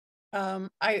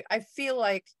I feel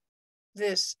like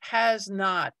this has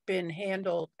not been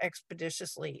handled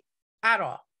expeditiously at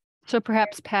all. So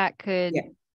perhaps Pat could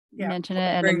mention it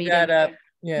at a Bring meeting. that up.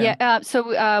 Yeah. Yeah.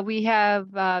 So we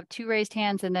have 2 raised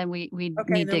hands, and then we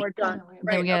Okay, need then to. we're done.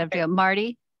 Then we have to go.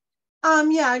 Marty.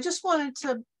 Yeah, I just wanted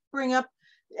to bring up,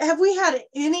 have we had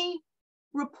any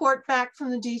report back from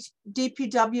the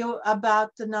DPW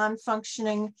about the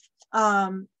non-functioning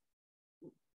No.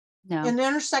 in the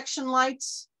intersection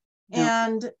lights No.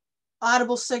 and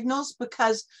audible signals?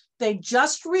 Because they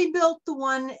just rebuilt the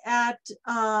one at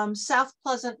South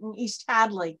Pleasant and East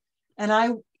Hadley. And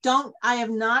I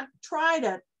have not tried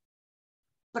it,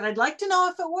 but I'd like to know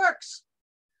if it works.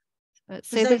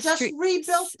 Say They the just street.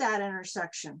 rebuilt that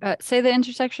intersection. Say the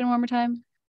intersection one more time.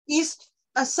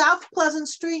 South Pleasant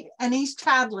Street and East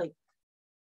Hadley.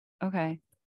 Okay.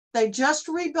 They just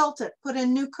rebuilt it, put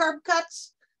in new curb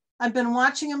cuts. I've been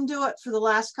watching them do it for the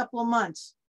last couple of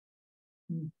months.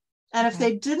 And if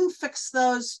they didn't fix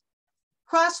those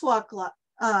crosswalk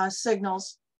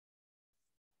signals,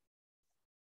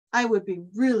 I would be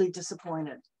really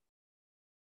disappointed.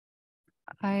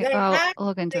 I'll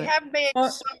look into it. They have made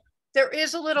there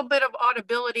is a little bit of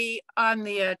audibility on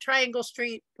the Triangle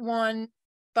Street one,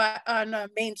 but on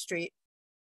Main Street.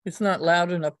 It's not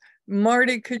loud enough.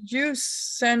 Marty, could you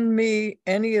send me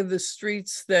any of the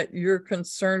streets that you're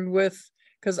concerned with?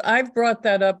 Because I've brought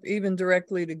that up even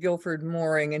directly to Guilford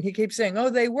Mooring, and he keeps saying, oh,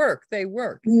 they work. No.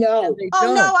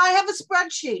 Oh, no, I have a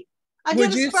spreadsheet. I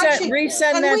Would did a you spreadsheet.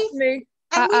 resend And that we- to me?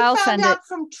 And we I'll found send out it.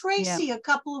 from Tracy a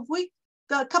couple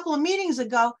of meetings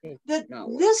ago that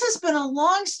No. this has been a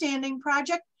long-standing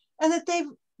project, and that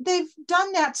they've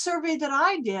done that survey that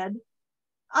I did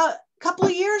a couple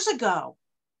of years ago,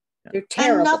 They're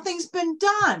terrible. and nothing's been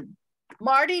done.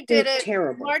 Marty did They're it.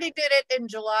 terrible. Marty did it in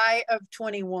July of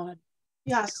 21.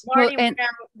 Yes. Marty and- went out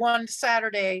one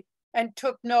Saturday and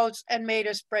took notes and made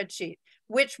a spreadsheet,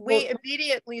 which we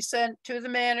immediately sent to the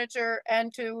manager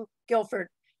and to Guilford,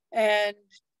 and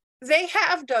they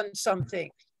have done something.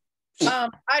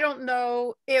 I don't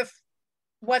know if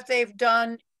what they've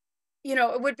done,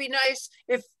 it would be nice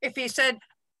if he said,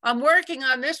 I'm working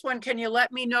on this one. Can you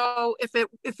let me know if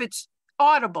it's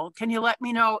audible? Can you let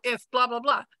me know if blah, blah,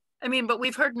 blah? I mean, but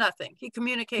we've heard nothing. He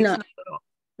communicates No. not at all.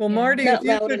 Well, Yeah. Marty, Not if you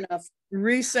loud could enough.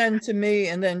 resend to me,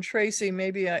 and then Tracy,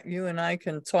 maybe you and I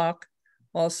can talk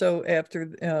also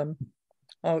after.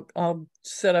 I'll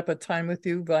set up a time with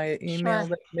you via email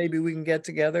that maybe we can get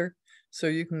together so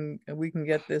we can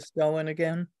get this going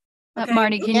again. Okay.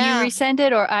 Marty, can Yeah. you resend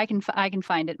it, or I can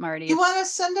find it, Marty? You want to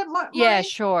send it, Marty? Yeah,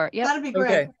 sure. Yep. That'd be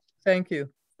great. Okay, thank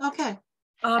you. Okay.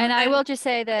 And I will just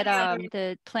say that any other-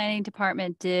 the planning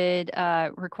department did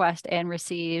request and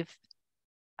receive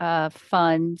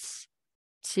funds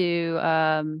to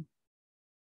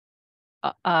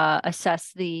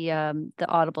assess the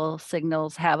audible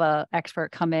signals, have a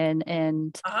expert come in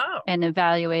and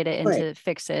evaluate it and Right. to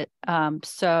fix it.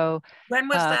 So When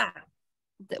was that?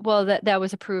 well, that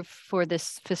was approved for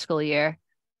this fiscal year.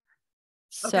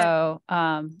 Okay. So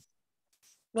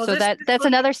Well, so this that's fiscal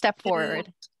another step year-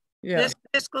 forward. Yeah, This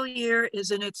fiscal year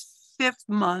is in its 5th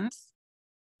month,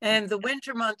 and the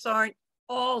winter months aren't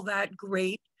all that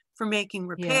great for making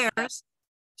repairs.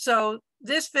 So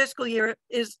this fiscal year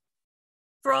is,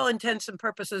 for all intents and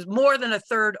purposes, more than a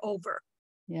third over,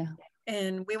 Yeah.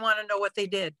 and we want to know what they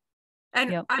did.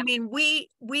 And Yep. I mean, we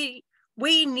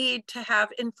need to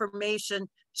have information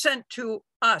sent to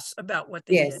us about what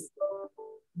they Yes. did.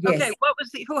 Yes.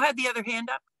 Okay, who had the other hand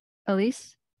up?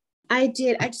 Elise? I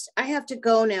did. I have to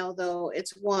go now though.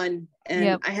 It's 1 and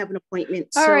Yep. I have an appointment.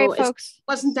 All so right, it folks.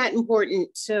 wasn't that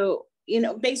important. So,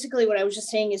 basically what I was just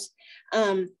saying is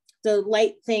the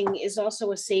light thing is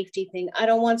also a safety thing. I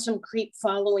don't want some creep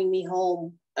following me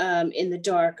home in the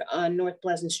dark on North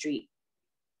Pleasant Street.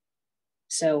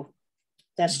 So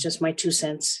that's just my 2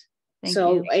 cents. Thank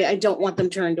So you. I don't want them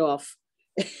turned off.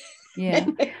 Yeah.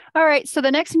 All right. So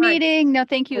the next Right. meeting, no,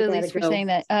 thank you, I gotta Elise, for go. saying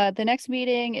that. The next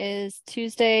meeting is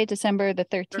Tuesday, December the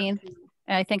 13th.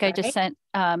 And I think I just Right.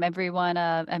 sent everyone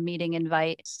a meeting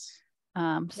invite. So,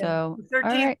 all 13th,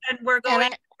 right. and we're And going I-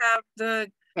 to have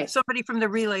Right. somebody from the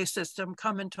relay system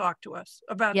come and talk to us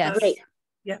about Yes. this.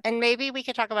 Great. And maybe we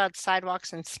could talk about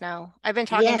sidewalks and snow. I've been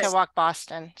talking to Yes. Walk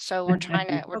Boston, so we're trying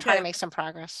to Okay. make some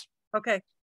progress. Okay.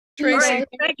 Tracy, All right,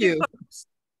 thank you. you. Folks.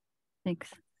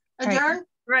 Thanks. Right. Adjourn?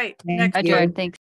 Right. Thank Next you. Adjourn. Thanks.